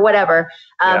or whatever,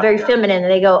 very feminine,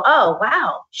 and they go, oh,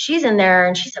 wow, she's in there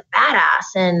and she's a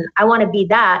badass and I want to be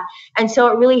that. And so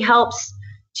it really helps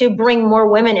to bring more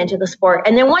women into the sport.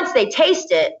 And then once they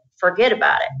taste it, forget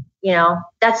about it.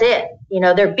 That's it.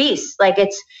 They're beasts. Like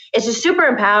it's just super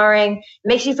empowering. It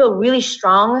makes you feel really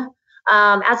strong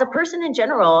as a person in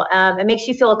general. It makes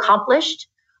you feel accomplished.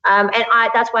 And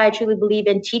that's why I truly believe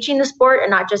in teaching the sport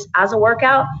and not just as a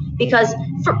workout, because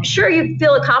for sure you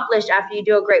feel accomplished after you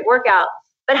do a great workout,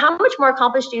 but how much more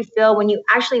accomplished do you feel when you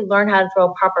actually learn how to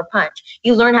throw a proper punch?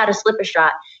 You learn how to slip a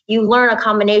shot. You learn a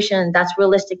combination that's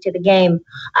realistic to the game.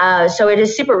 So it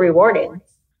is super rewarding.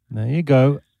 There you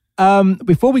go.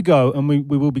 Before we go, and we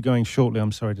will be going shortly,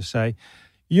 I'm sorry to say,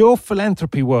 your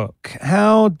philanthropy work,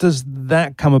 how does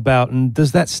that come about? And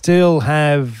does that still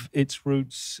have its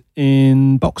roots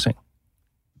in boxing?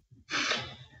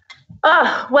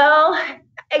 Well,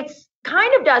 it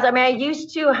kind of does. I mean, I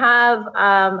used to have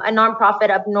a nonprofit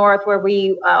up north where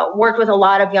we worked with a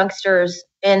lot of youngsters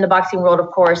in the boxing world, of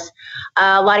course.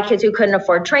 A lot of kids who couldn't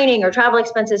afford training or travel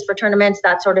expenses for tournaments,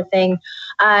 that sort of thing.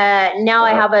 Now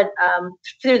I have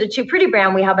through the Too Pretty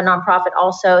brand, we have a nonprofit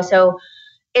also. So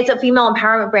it's a female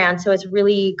empowerment brand. So it's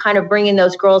really kind of bringing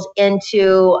those girls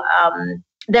into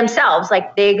themselves.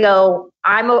 Like they go,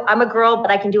 I'm a girl, but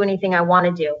I can do anything I want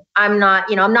to do. I'm not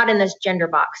in this gender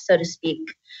box, so to speak.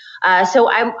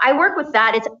 So I work with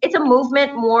that. It's a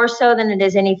movement more so than it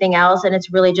is anything else. And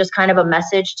it's really just kind of a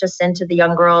message to send to the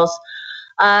young girls.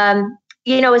 As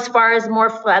far as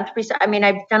more philanthropy, I mean,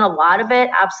 I've done a lot of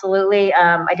it. Absolutely.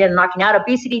 I did a Knocking Out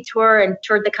Obesity tour and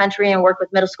toured the country and worked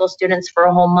with middle school students for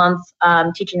a whole month,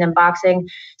 teaching them boxing.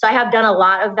 So I have done a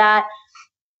lot of that.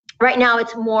 Right now,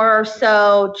 it's more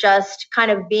so just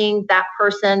kind of being that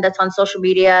person that's on social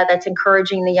media, that's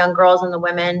encouraging the young girls and the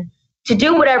women to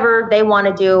do whatever they want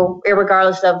to do,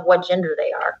 regardless of what gender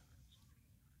they are.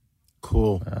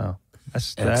 Cool. Wow.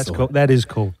 That's cool. That is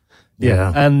cool.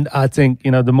 Yeah. And I think,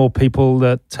 the more people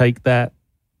that take that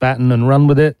baton and run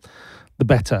with it, the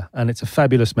better. And it's a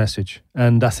fabulous message.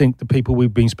 And I think the people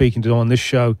we've been speaking to on this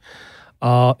show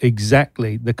are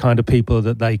exactly the kind of people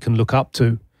that they can look up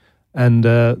to. And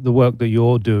the work that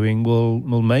you're doing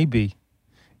will maybe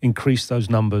increase those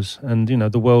numbers. And,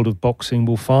 the world of boxing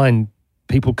will find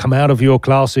people come out of your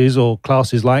classes or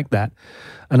classes like that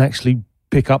and actually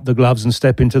pick up the gloves and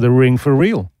step into the ring for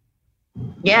real.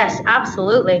 Yes,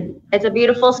 absolutely. It's a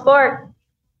beautiful sport.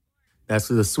 That's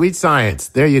the sweet science.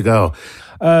 There you go.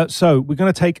 So we're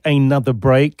going to take another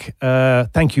break.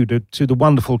 Thank you to the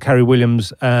wonderful Cary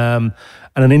Williams and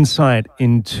an insight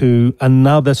into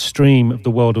another stream of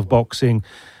the world of boxing.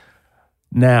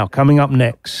 Now, coming up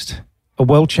next, a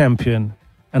world champion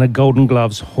and a Golden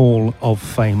Gloves Hall of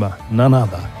Famer, none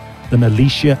other than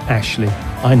Alicia Ashley.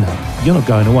 I know, you're not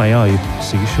going away, are you?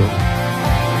 See you shortly.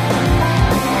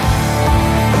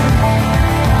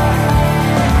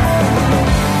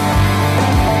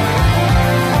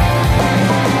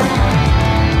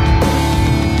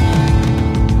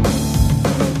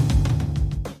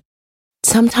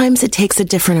 Sometimes it takes a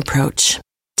different approach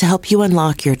to help you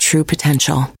unlock your true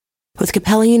potential. With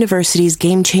Capella University's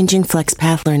game-changing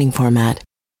FlexPath learning format,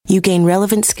 you gain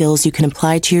relevant skills you can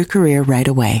apply to your career right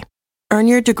away. Earn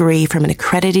your degree from an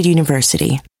accredited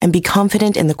university and be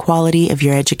confident in the quality of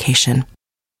your education.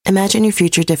 Imagine your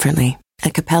future differently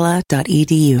at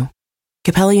capella.edu.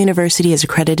 Capella University is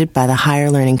accredited by the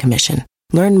Higher Learning Commission.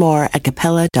 Learn more at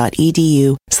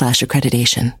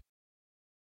capella.edu/accreditation.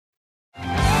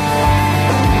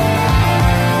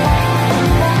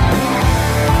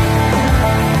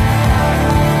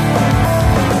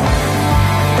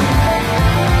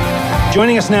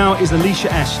 Joining us now is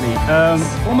Alicia Ashley,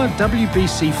 former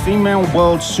WBC Female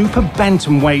World Super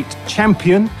Bantamweight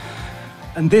Champion.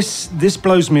 And this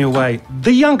blows me away.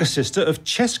 The younger sister of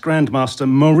chess grandmaster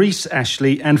Maurice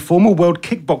Ashley and former World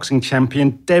Kickboxing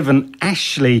Champion Devon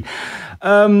Ashley.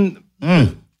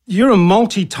 You're a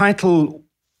multi-title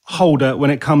holder when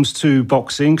it comes to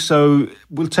boxing, so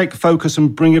we'll take focus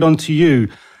and bring it on to you.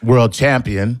 World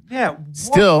champion. Yeah.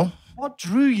 What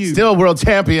drew you? Still world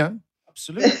champion.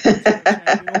 Absolutely.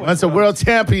 Once a world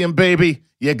champion, baby.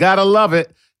 You gotta love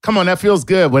it. Come on, that feels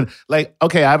good. When, like,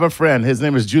 okay, I have a friend. His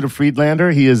name is Judah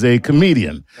Friedlander. He is a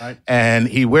comedian. Right. And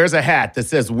he wears a hat that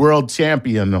says World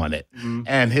Champion on it. Mm-hmm.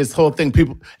 And his whole thing,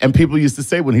 people used to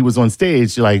say when he was on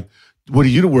stage, like, what are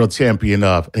you the world champion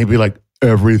of? And he'd be like,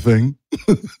 everything.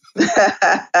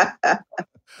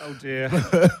 Oh, dear.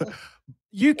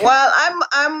 Well,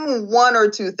 I'm one or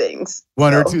two things.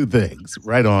 One or two things.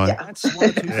 Right on. Yeah. That's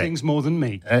one or two things more than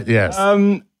me. Yes.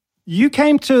 You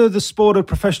came to the sport of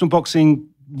professional boxing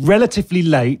relatively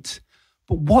late,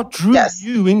 but what drew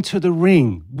you into the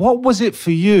ring? What was it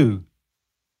for you?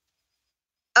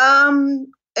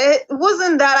 It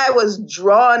wasn't that I was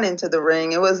drawn into the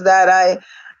ring. It was that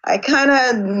I kind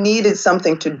of needed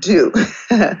something to do.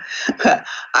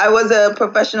 I was a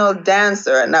professional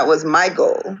dancer, and that was my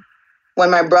goal. When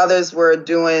my brothers were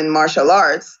doing martial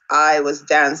arts, I was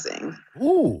dancing.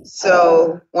 Ooh.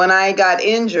 So when I got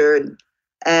injured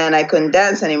and I couldn't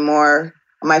dance anymore,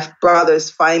 my brothers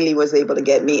finally was able to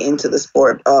get me into the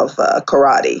sport of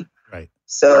karate. Right.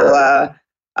 So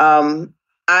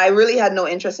I really had no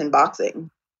interest in boxing.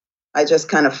 I just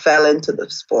kind of fell into the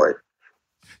sport.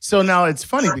 So now it's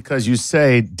funny because you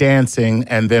say dancing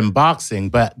and then boxing,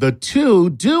 but the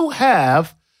two do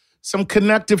have some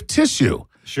connective tissue.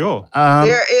 Sure.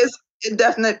 There is a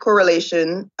definite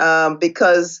correlation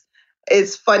because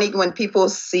it's funny when people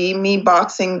see me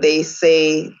boxing, they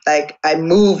say like I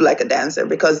move like a dancer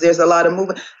because there's a lot of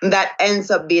movement. And that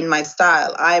ends up being my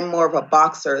style. I'm more of a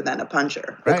boxer than a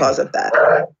puncher because of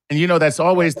that. And you know, that's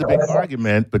always the big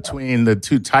argument between the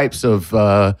two types of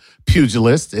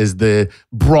pugilists is the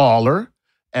brawler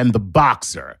and the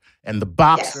boxer. And the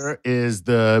boxer is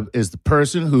the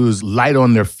person who's light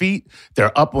on their feet.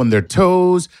 They're up on their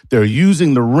toes. They're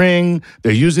using the ring.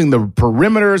 They're using the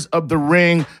perimeters of the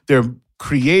ring. They're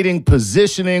creating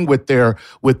positioning with their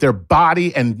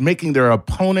body and making their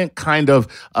opponent kind of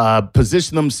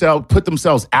put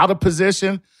themselves out of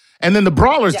position. And then the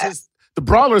brawler's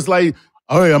like,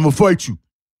 all right, I'm gonna fight you.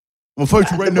 I'm gonna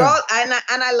fight you right now.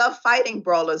 And I love fighting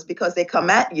brawlers because they come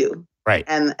at you. Right.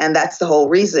 And that's the whole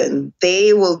reason.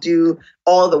 They will do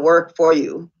all the work for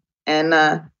you. And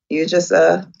you just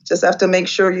have to make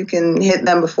sure you can hit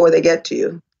them before they get to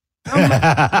you.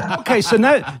 Okay, so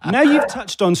now you've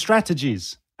touched on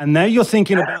strategies. And now you're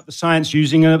thinking about the science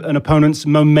using an opponent's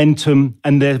momentum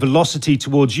and their velocity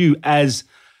towards you as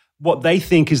what they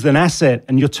think is an asset,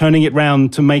 and you're turning it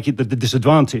around to make it the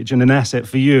disadvantage and an asset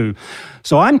for you.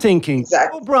 So I'm thinking,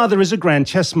 your brother is a grand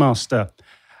chess master.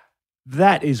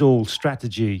 That is all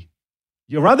strategy.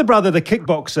 Your other brother, the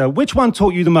kickboxer, which one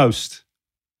taught you the most?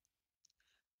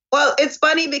 Well, it's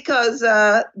funny because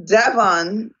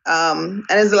Devon, and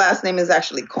his last name is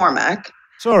actually Cormac.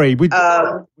 Sorry, we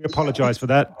apologize for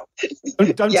that.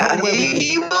 Don't yeah,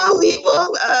 he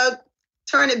will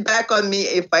turn it back on me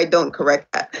if I don't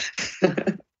correct that.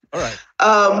 All right.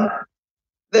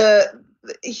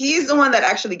 He's the one that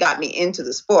actually got me into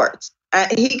the sport.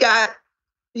 And he'll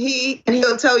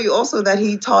tell you also that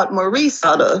he taught Maurice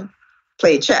how to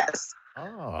play chess.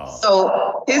 Oh.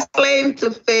 So his claim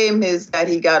to fame is that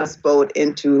he got us both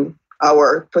into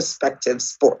our prospective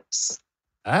sports.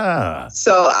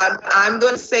 So I'm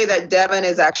going to say that Devon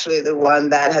is actually the one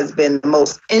that has been the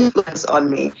most influence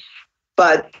on me.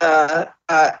 But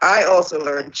I also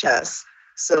learned chess.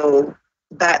 So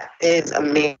that is a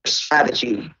major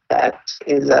strategy that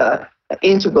is an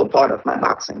integral part of my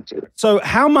boxing too. So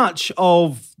how much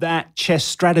of that chess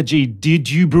strategy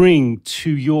did you bring to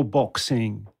your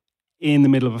boxing in the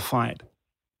middle of a fight?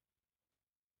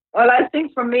 Well, I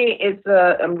think for me, it's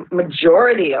a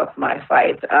majority of my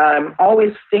fights. I'm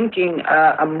always thinking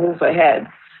a move ahead,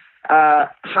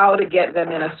 how to get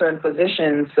them in a certain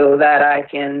position so that I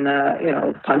can,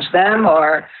 punch them,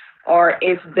 or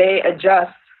if they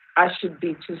adjust, I should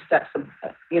be 2 steps,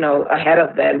 ahead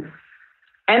of them.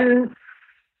 And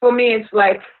for me, it's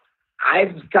like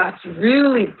I've got to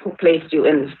really place you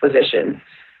in this position.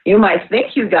 You might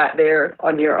think you got there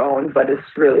on your own, but it's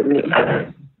really me.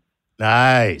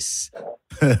 Nice.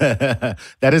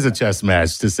 That is a chess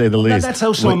match, to say the least. That's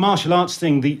also a martial arts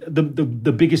thing,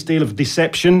 the biggest deal of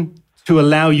deception to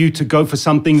allow you to go for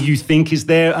something you think is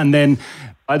there, and then,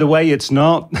 by the way, it's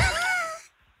not.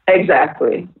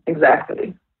 Exactly.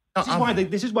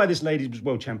 This is why this lady was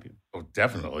world champion. Oh,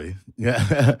 definitely.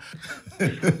 Yeah.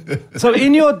 So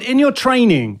in your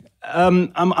training,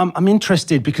 I'm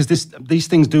interested because these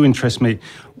things do interest me.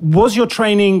 Was your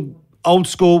training old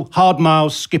school, hard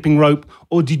miles, skipping rope,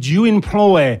 or did you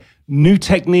employ new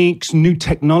techniques, new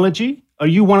technology? Are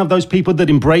you one of those people that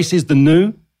embraces the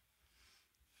new?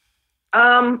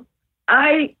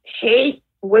 I hate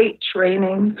weight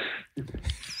training.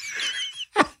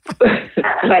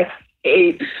 Like,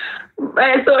 hate.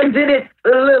 And so I did it a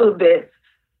little bit.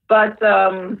 But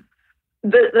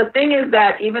the thing is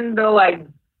that even though I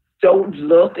don't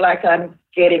look like I'm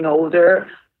getting older,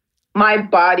 my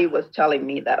body was telling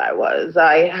me that I was.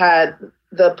 I had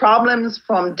the problems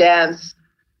from dance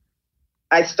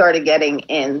I started getting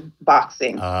in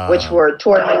boxing, which were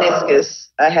torn meniscus.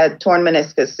 I had torn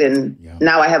meniscus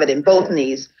now I have it in both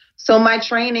knees. So my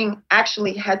training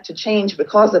actually had to change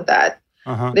because of that.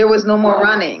 There was no more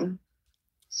running.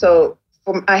 So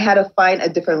I had to find a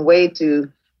different way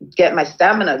to get my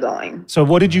stamina going. So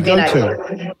what did you go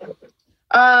to?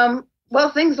 Well,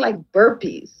 things like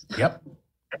burpees. Yep.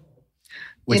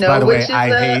 Which, by the way,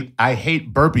 I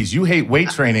hate burpees. You hate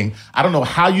weight training. I don't know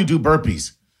how you do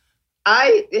burpees.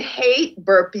 I hate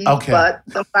burpees, but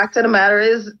the fact of the matter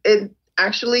is it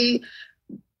actually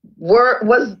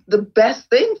was the best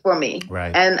thing for me.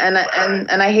 Right. And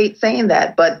I hate saying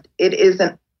that, but it is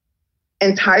an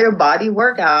entire body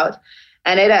workout,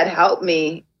 and it had helped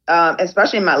me,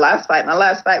 especially in my last fight. My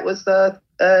last fight was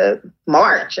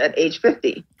March at age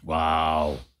 50.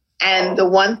 Wow. And the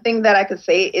one thing that I could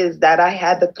say is that I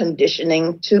had the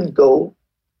conditioning to go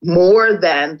more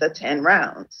than the 10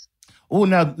 rounds. Oh,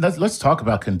 now let's talk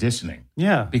about conditioning.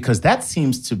 Yeah. Because that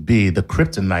seems to be the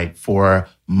kryptonite for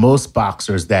most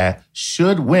boxers that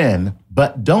should win,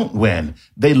 but don't win.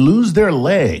 They lose their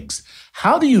legs.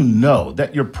 How do you know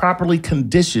that you're properly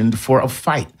conditioned for a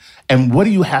fight? And what do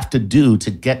you have to do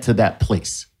to get to that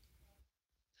place?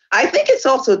 I think it's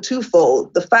also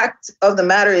twofold. The fact of the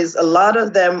matter is a lot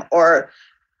of them are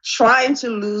trying to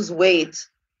lose weight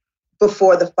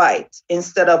before the fight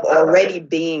instead of already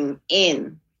being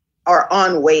in or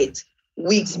on weight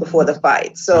weeks before the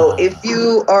fight. So if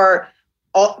you are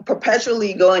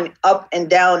perpetually going up and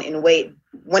down in weight,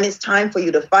 when it's time for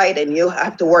you to fight and you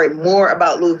have to worry more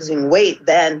about losing weight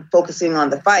than focusing on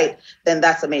the fight, then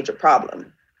that's a major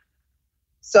problem.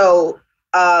 So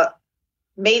I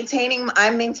maintain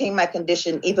my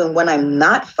condition even when I'm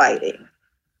not fighting.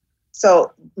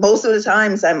 So most of the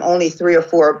times I'm only 3 or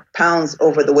 4 pounds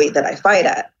over the weight that I fight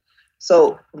at.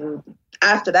 So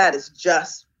after that, it's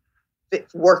just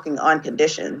working on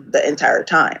condition the entire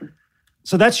time.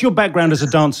 So that's your background as a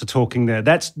dancer talking there.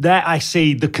 That I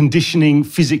see the conditioning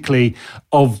physically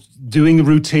of doing the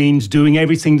routines, doing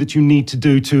everything that you need to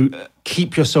do to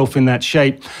keep yourself in that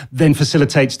shape, then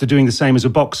facilitates to doing the same as a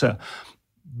boxer.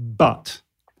 But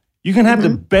you can have the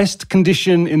best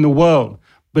condition in the world,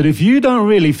 but if you don't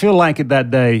really feel like it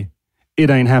that day, it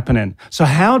ain't happening. So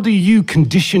how do you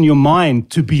condition your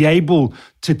mind to be able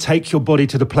to take your body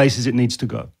to the places it needs to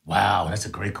go? Wow, that's a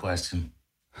great question.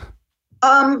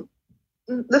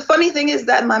 The funny thing is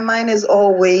that my mind is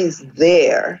always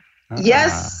there.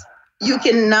 Yes,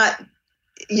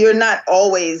 you're not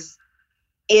always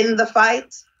in the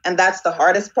fight, and that's the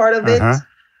hardest part of it.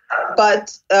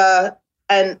 But,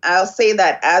 and I'll say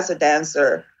that as a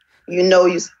dancer,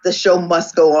 the show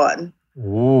must go on.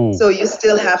 Ooh. So you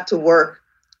still have to work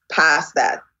past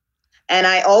that. And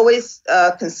I always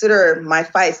consider my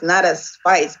fights not as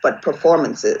fights, but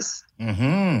performances.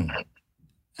 Mm-hmm.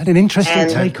 That's an interesting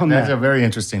take on that. That's a very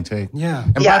interesting take. Yeah.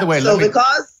 And by the way,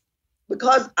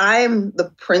 because I'm the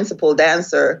principal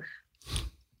dancer,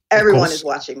 everyone is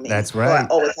watching me. That's right. So I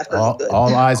always have to look good.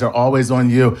 All eyes are always on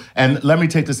you. And let me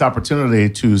take this opportunity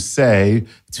to say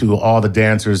to all the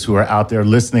dancers who are out there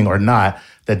listening or not,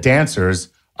 that dancers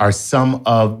are some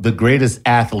of the greatest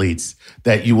athletes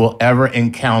that you will ever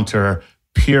encounter,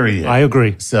 period. I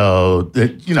agree. So,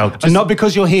 just, and not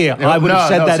because you're here. I would have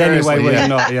said that seriously, anyway. Were you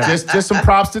not? Yeah. Just some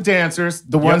props to dancers.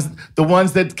 The ones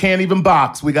that can't even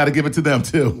box, we got to give it to them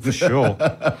too. For sure.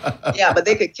 Yeah, but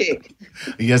they could kick.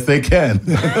 Yes, they can.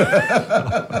 Yeah,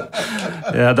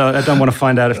 I don't want to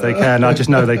find out if they can. I just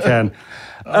know they can.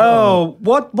 Oh,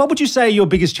 what would you say your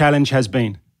biggest challenge has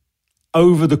been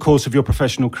over the course of your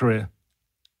professional career?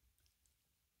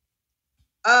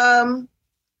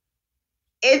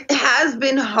 It has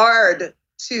been hard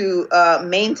to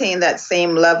maintain that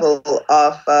same level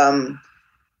of,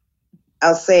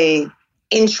 I'll say,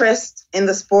 interest in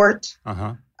the sport.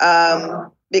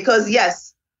 Because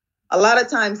yes, a lot of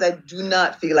times I do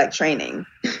not feel like training.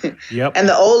 Yep. And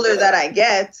the older that I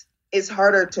get, it's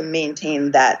harder to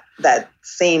maintain that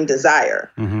same desire.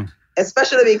 Mm-hmm.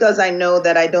 Especially because I know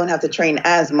that I don't have to train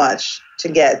as much to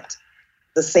get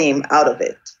the same out of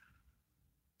it.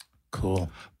 Cool.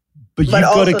 But you've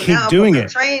got to keep doing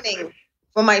it.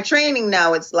 For my training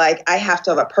now, it's like I have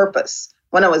to have a purpose.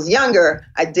 When I was younger,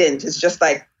 I didn't. It's just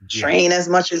like train as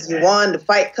much as you want. The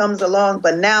fight comes along.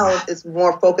 But now it's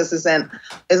more focus is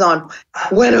on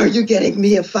when are you getting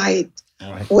me a fight?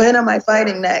 Right. When am I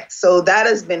fighting next? So that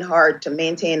has been hard to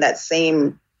maintain that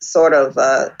same sort of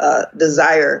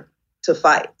desire to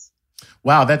fight.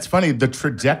 Wow, that's funny. The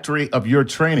trajectory of your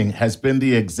training has been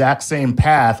the exact same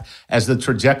path as the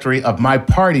trajectory of my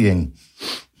partying.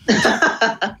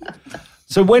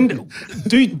 So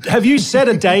have you set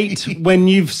a date when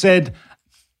you've said,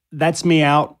 that's me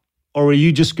out, or are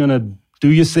you just going to do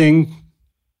your thing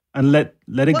and let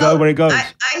it go where it goes?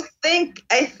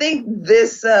 I think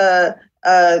this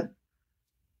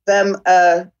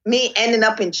me ending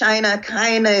up in China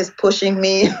kind of is pushing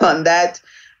me on that,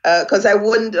 because I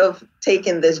wouldn't have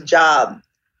taken this job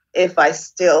if I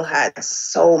still had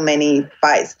so many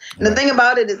fights. And the thing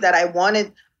about it is that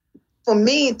for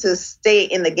me to stay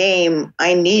in the game,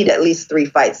 I need at least 3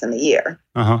 fights in a year.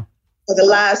 Uh-huh. For the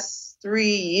last 3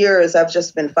 years, I've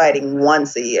just been fighting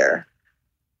once a year.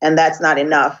 And that's not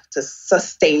enough to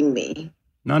sustain me.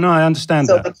 No, I understand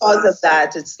that. So because of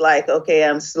that, it's like, okay,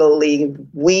 I'm slowly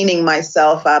weaning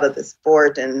myself out of the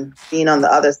sport and being on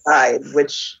the other side,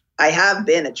 which I have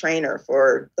been a trainer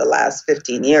for the last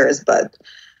 15 years, but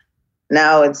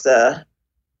now it's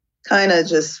kind of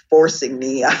just forcing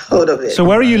me out of it. So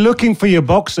where are you looking for your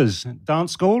boxers?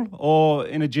 Dance school or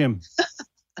in a gym?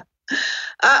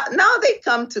 Now they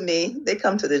come to me. They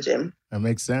come to the gym. That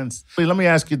makes sense. Let me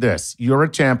ask you this. You're a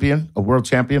champion, a world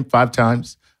champion 5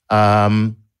 times.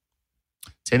 To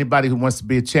anybody who wants to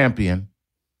be a champion,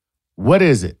 what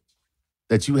is it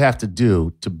that you have to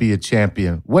do to be a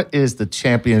champion? What is the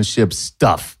championship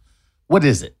stuff? What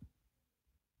is it?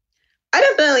 I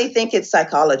definitely think it's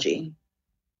psychology.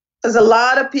 Because a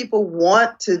lot of people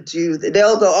want to do that.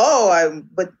 They'll go,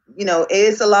 but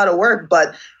it's a lot of work.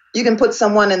 But you can put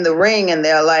someone in the ring and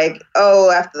they're like,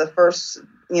 after the first,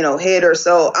 hit or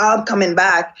so, I'm coming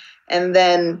back. And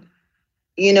then,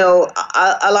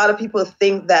 a lot of people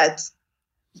think that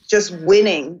just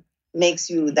winning makes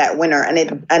you that winner, and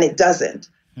it doesn't.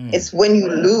 It's when you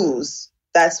lose,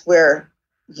 that's where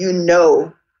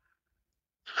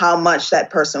how much that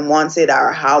person wants it,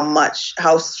 or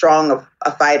how strong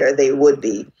a fighter they would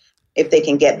be if they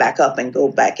can get back up and go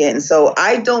back in. So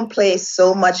I don't place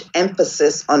so much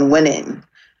emphasis on winning.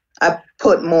 I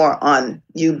put more on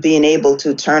you being able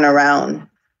to turn around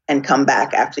and come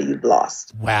back after you've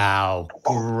lost. Wow.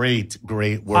 Great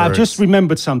words. I've just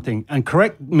remembered something, and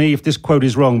correct me if this quote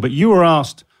is wrong, but you were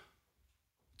asked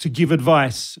to give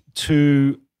advice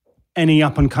to any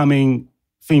up-and-coming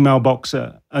female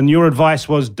boxer, and your advice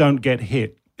was don't get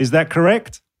hit. Is that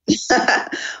correct?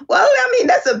 Well,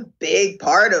 that's a big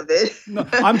part of it. No,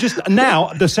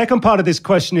 now, the second part of this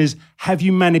question is, have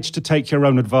you managed to take your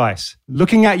own advice?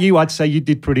 Looking at you, I'd say you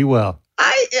did pretty well.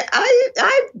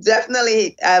 I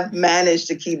definitely have managed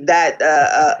to keep that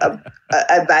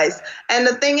advice. And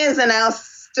the thing is, and I'll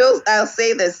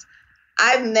say this,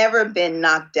 I've never been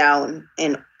knocked down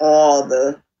in all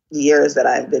the years that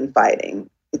I've been fighting.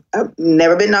 I've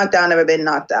never been knocked down, never been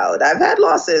knocked out. I've had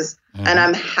losses, and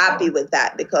I'm happy with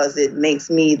that because it makes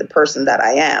me the person that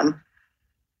I am,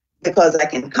 because I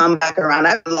can come back around.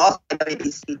 I've lost my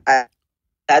WBC.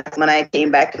 That's when I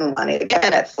came back and won it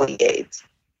again at 48.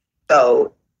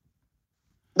 So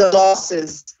the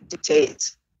losses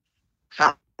dictate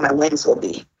how my wins will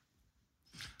be.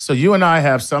 So you and I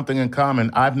have something in common.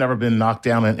 I've never been knocked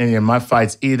down in any of my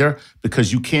fights either,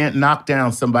 because you can't knock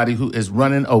down somebody who is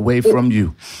running away from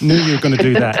you. Knew you were going to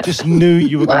do that. Just knew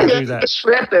you were going to do that.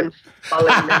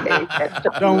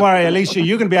 Don't worry, Alicia,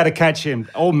 you're going to be able to catch him,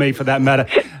 or me for that matter.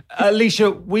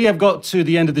 Alicia, we have got to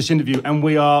the end of this interview, and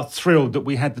we are thrilled that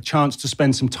we had the chance to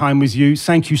spend some time with you.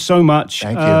 Thank you so much.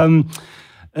 Thank you.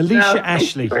 Alicia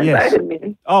Ashley, yes.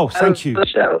 Oh, thank you.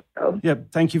 Yeah,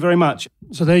 thank you very much.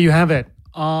 So there you have it.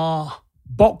 Our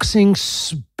boxing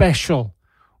special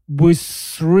with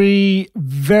 3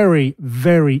 very,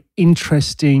 very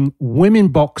interesting women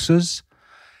boxers,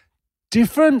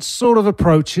 different sort of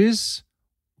approaches.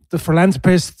 The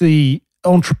philanthropist, the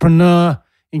entrepreneur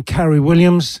in Cary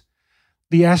Williams,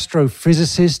 the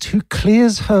astrophysicist who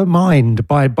clears her mind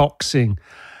by boxing.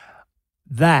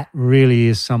 That really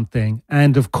is something.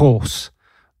 And of course,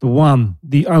 the one,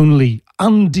 the only,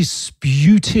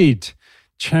 undisputed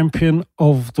champion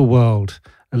of the world,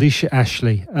 Alicia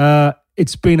Ashley.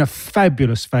 It's been a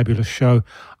fabulous, fabulous show.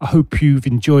 I hope you've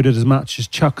enjoyed it as much as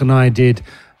Chuck and I did,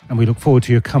 and we look forward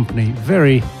to your company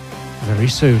very, very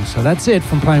soon. So that's it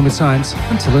from Playing with Science.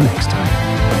 Until the next time.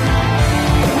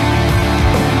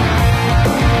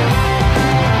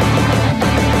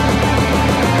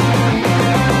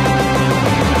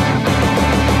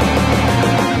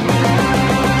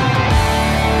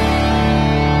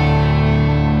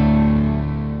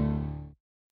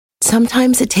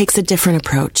 Sometimes it takes a different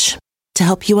approach to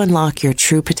help you unlock your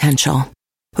true potential.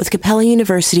 With Capella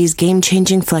University's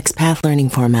game-changing FlexPath learning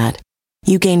format,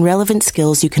 you gain relevant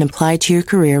skills you can apply to your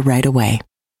career right away.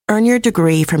 Earn your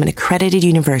degree from an accredited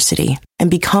university and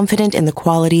be confident in the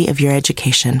quality of your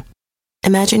education.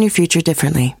 Imagine your future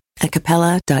differently at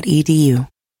capella.edu.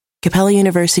 Capella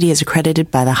University is accredited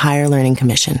by the Higher Learning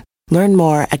Commission. Learn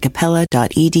more at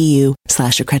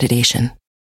capella.edu/accreditation.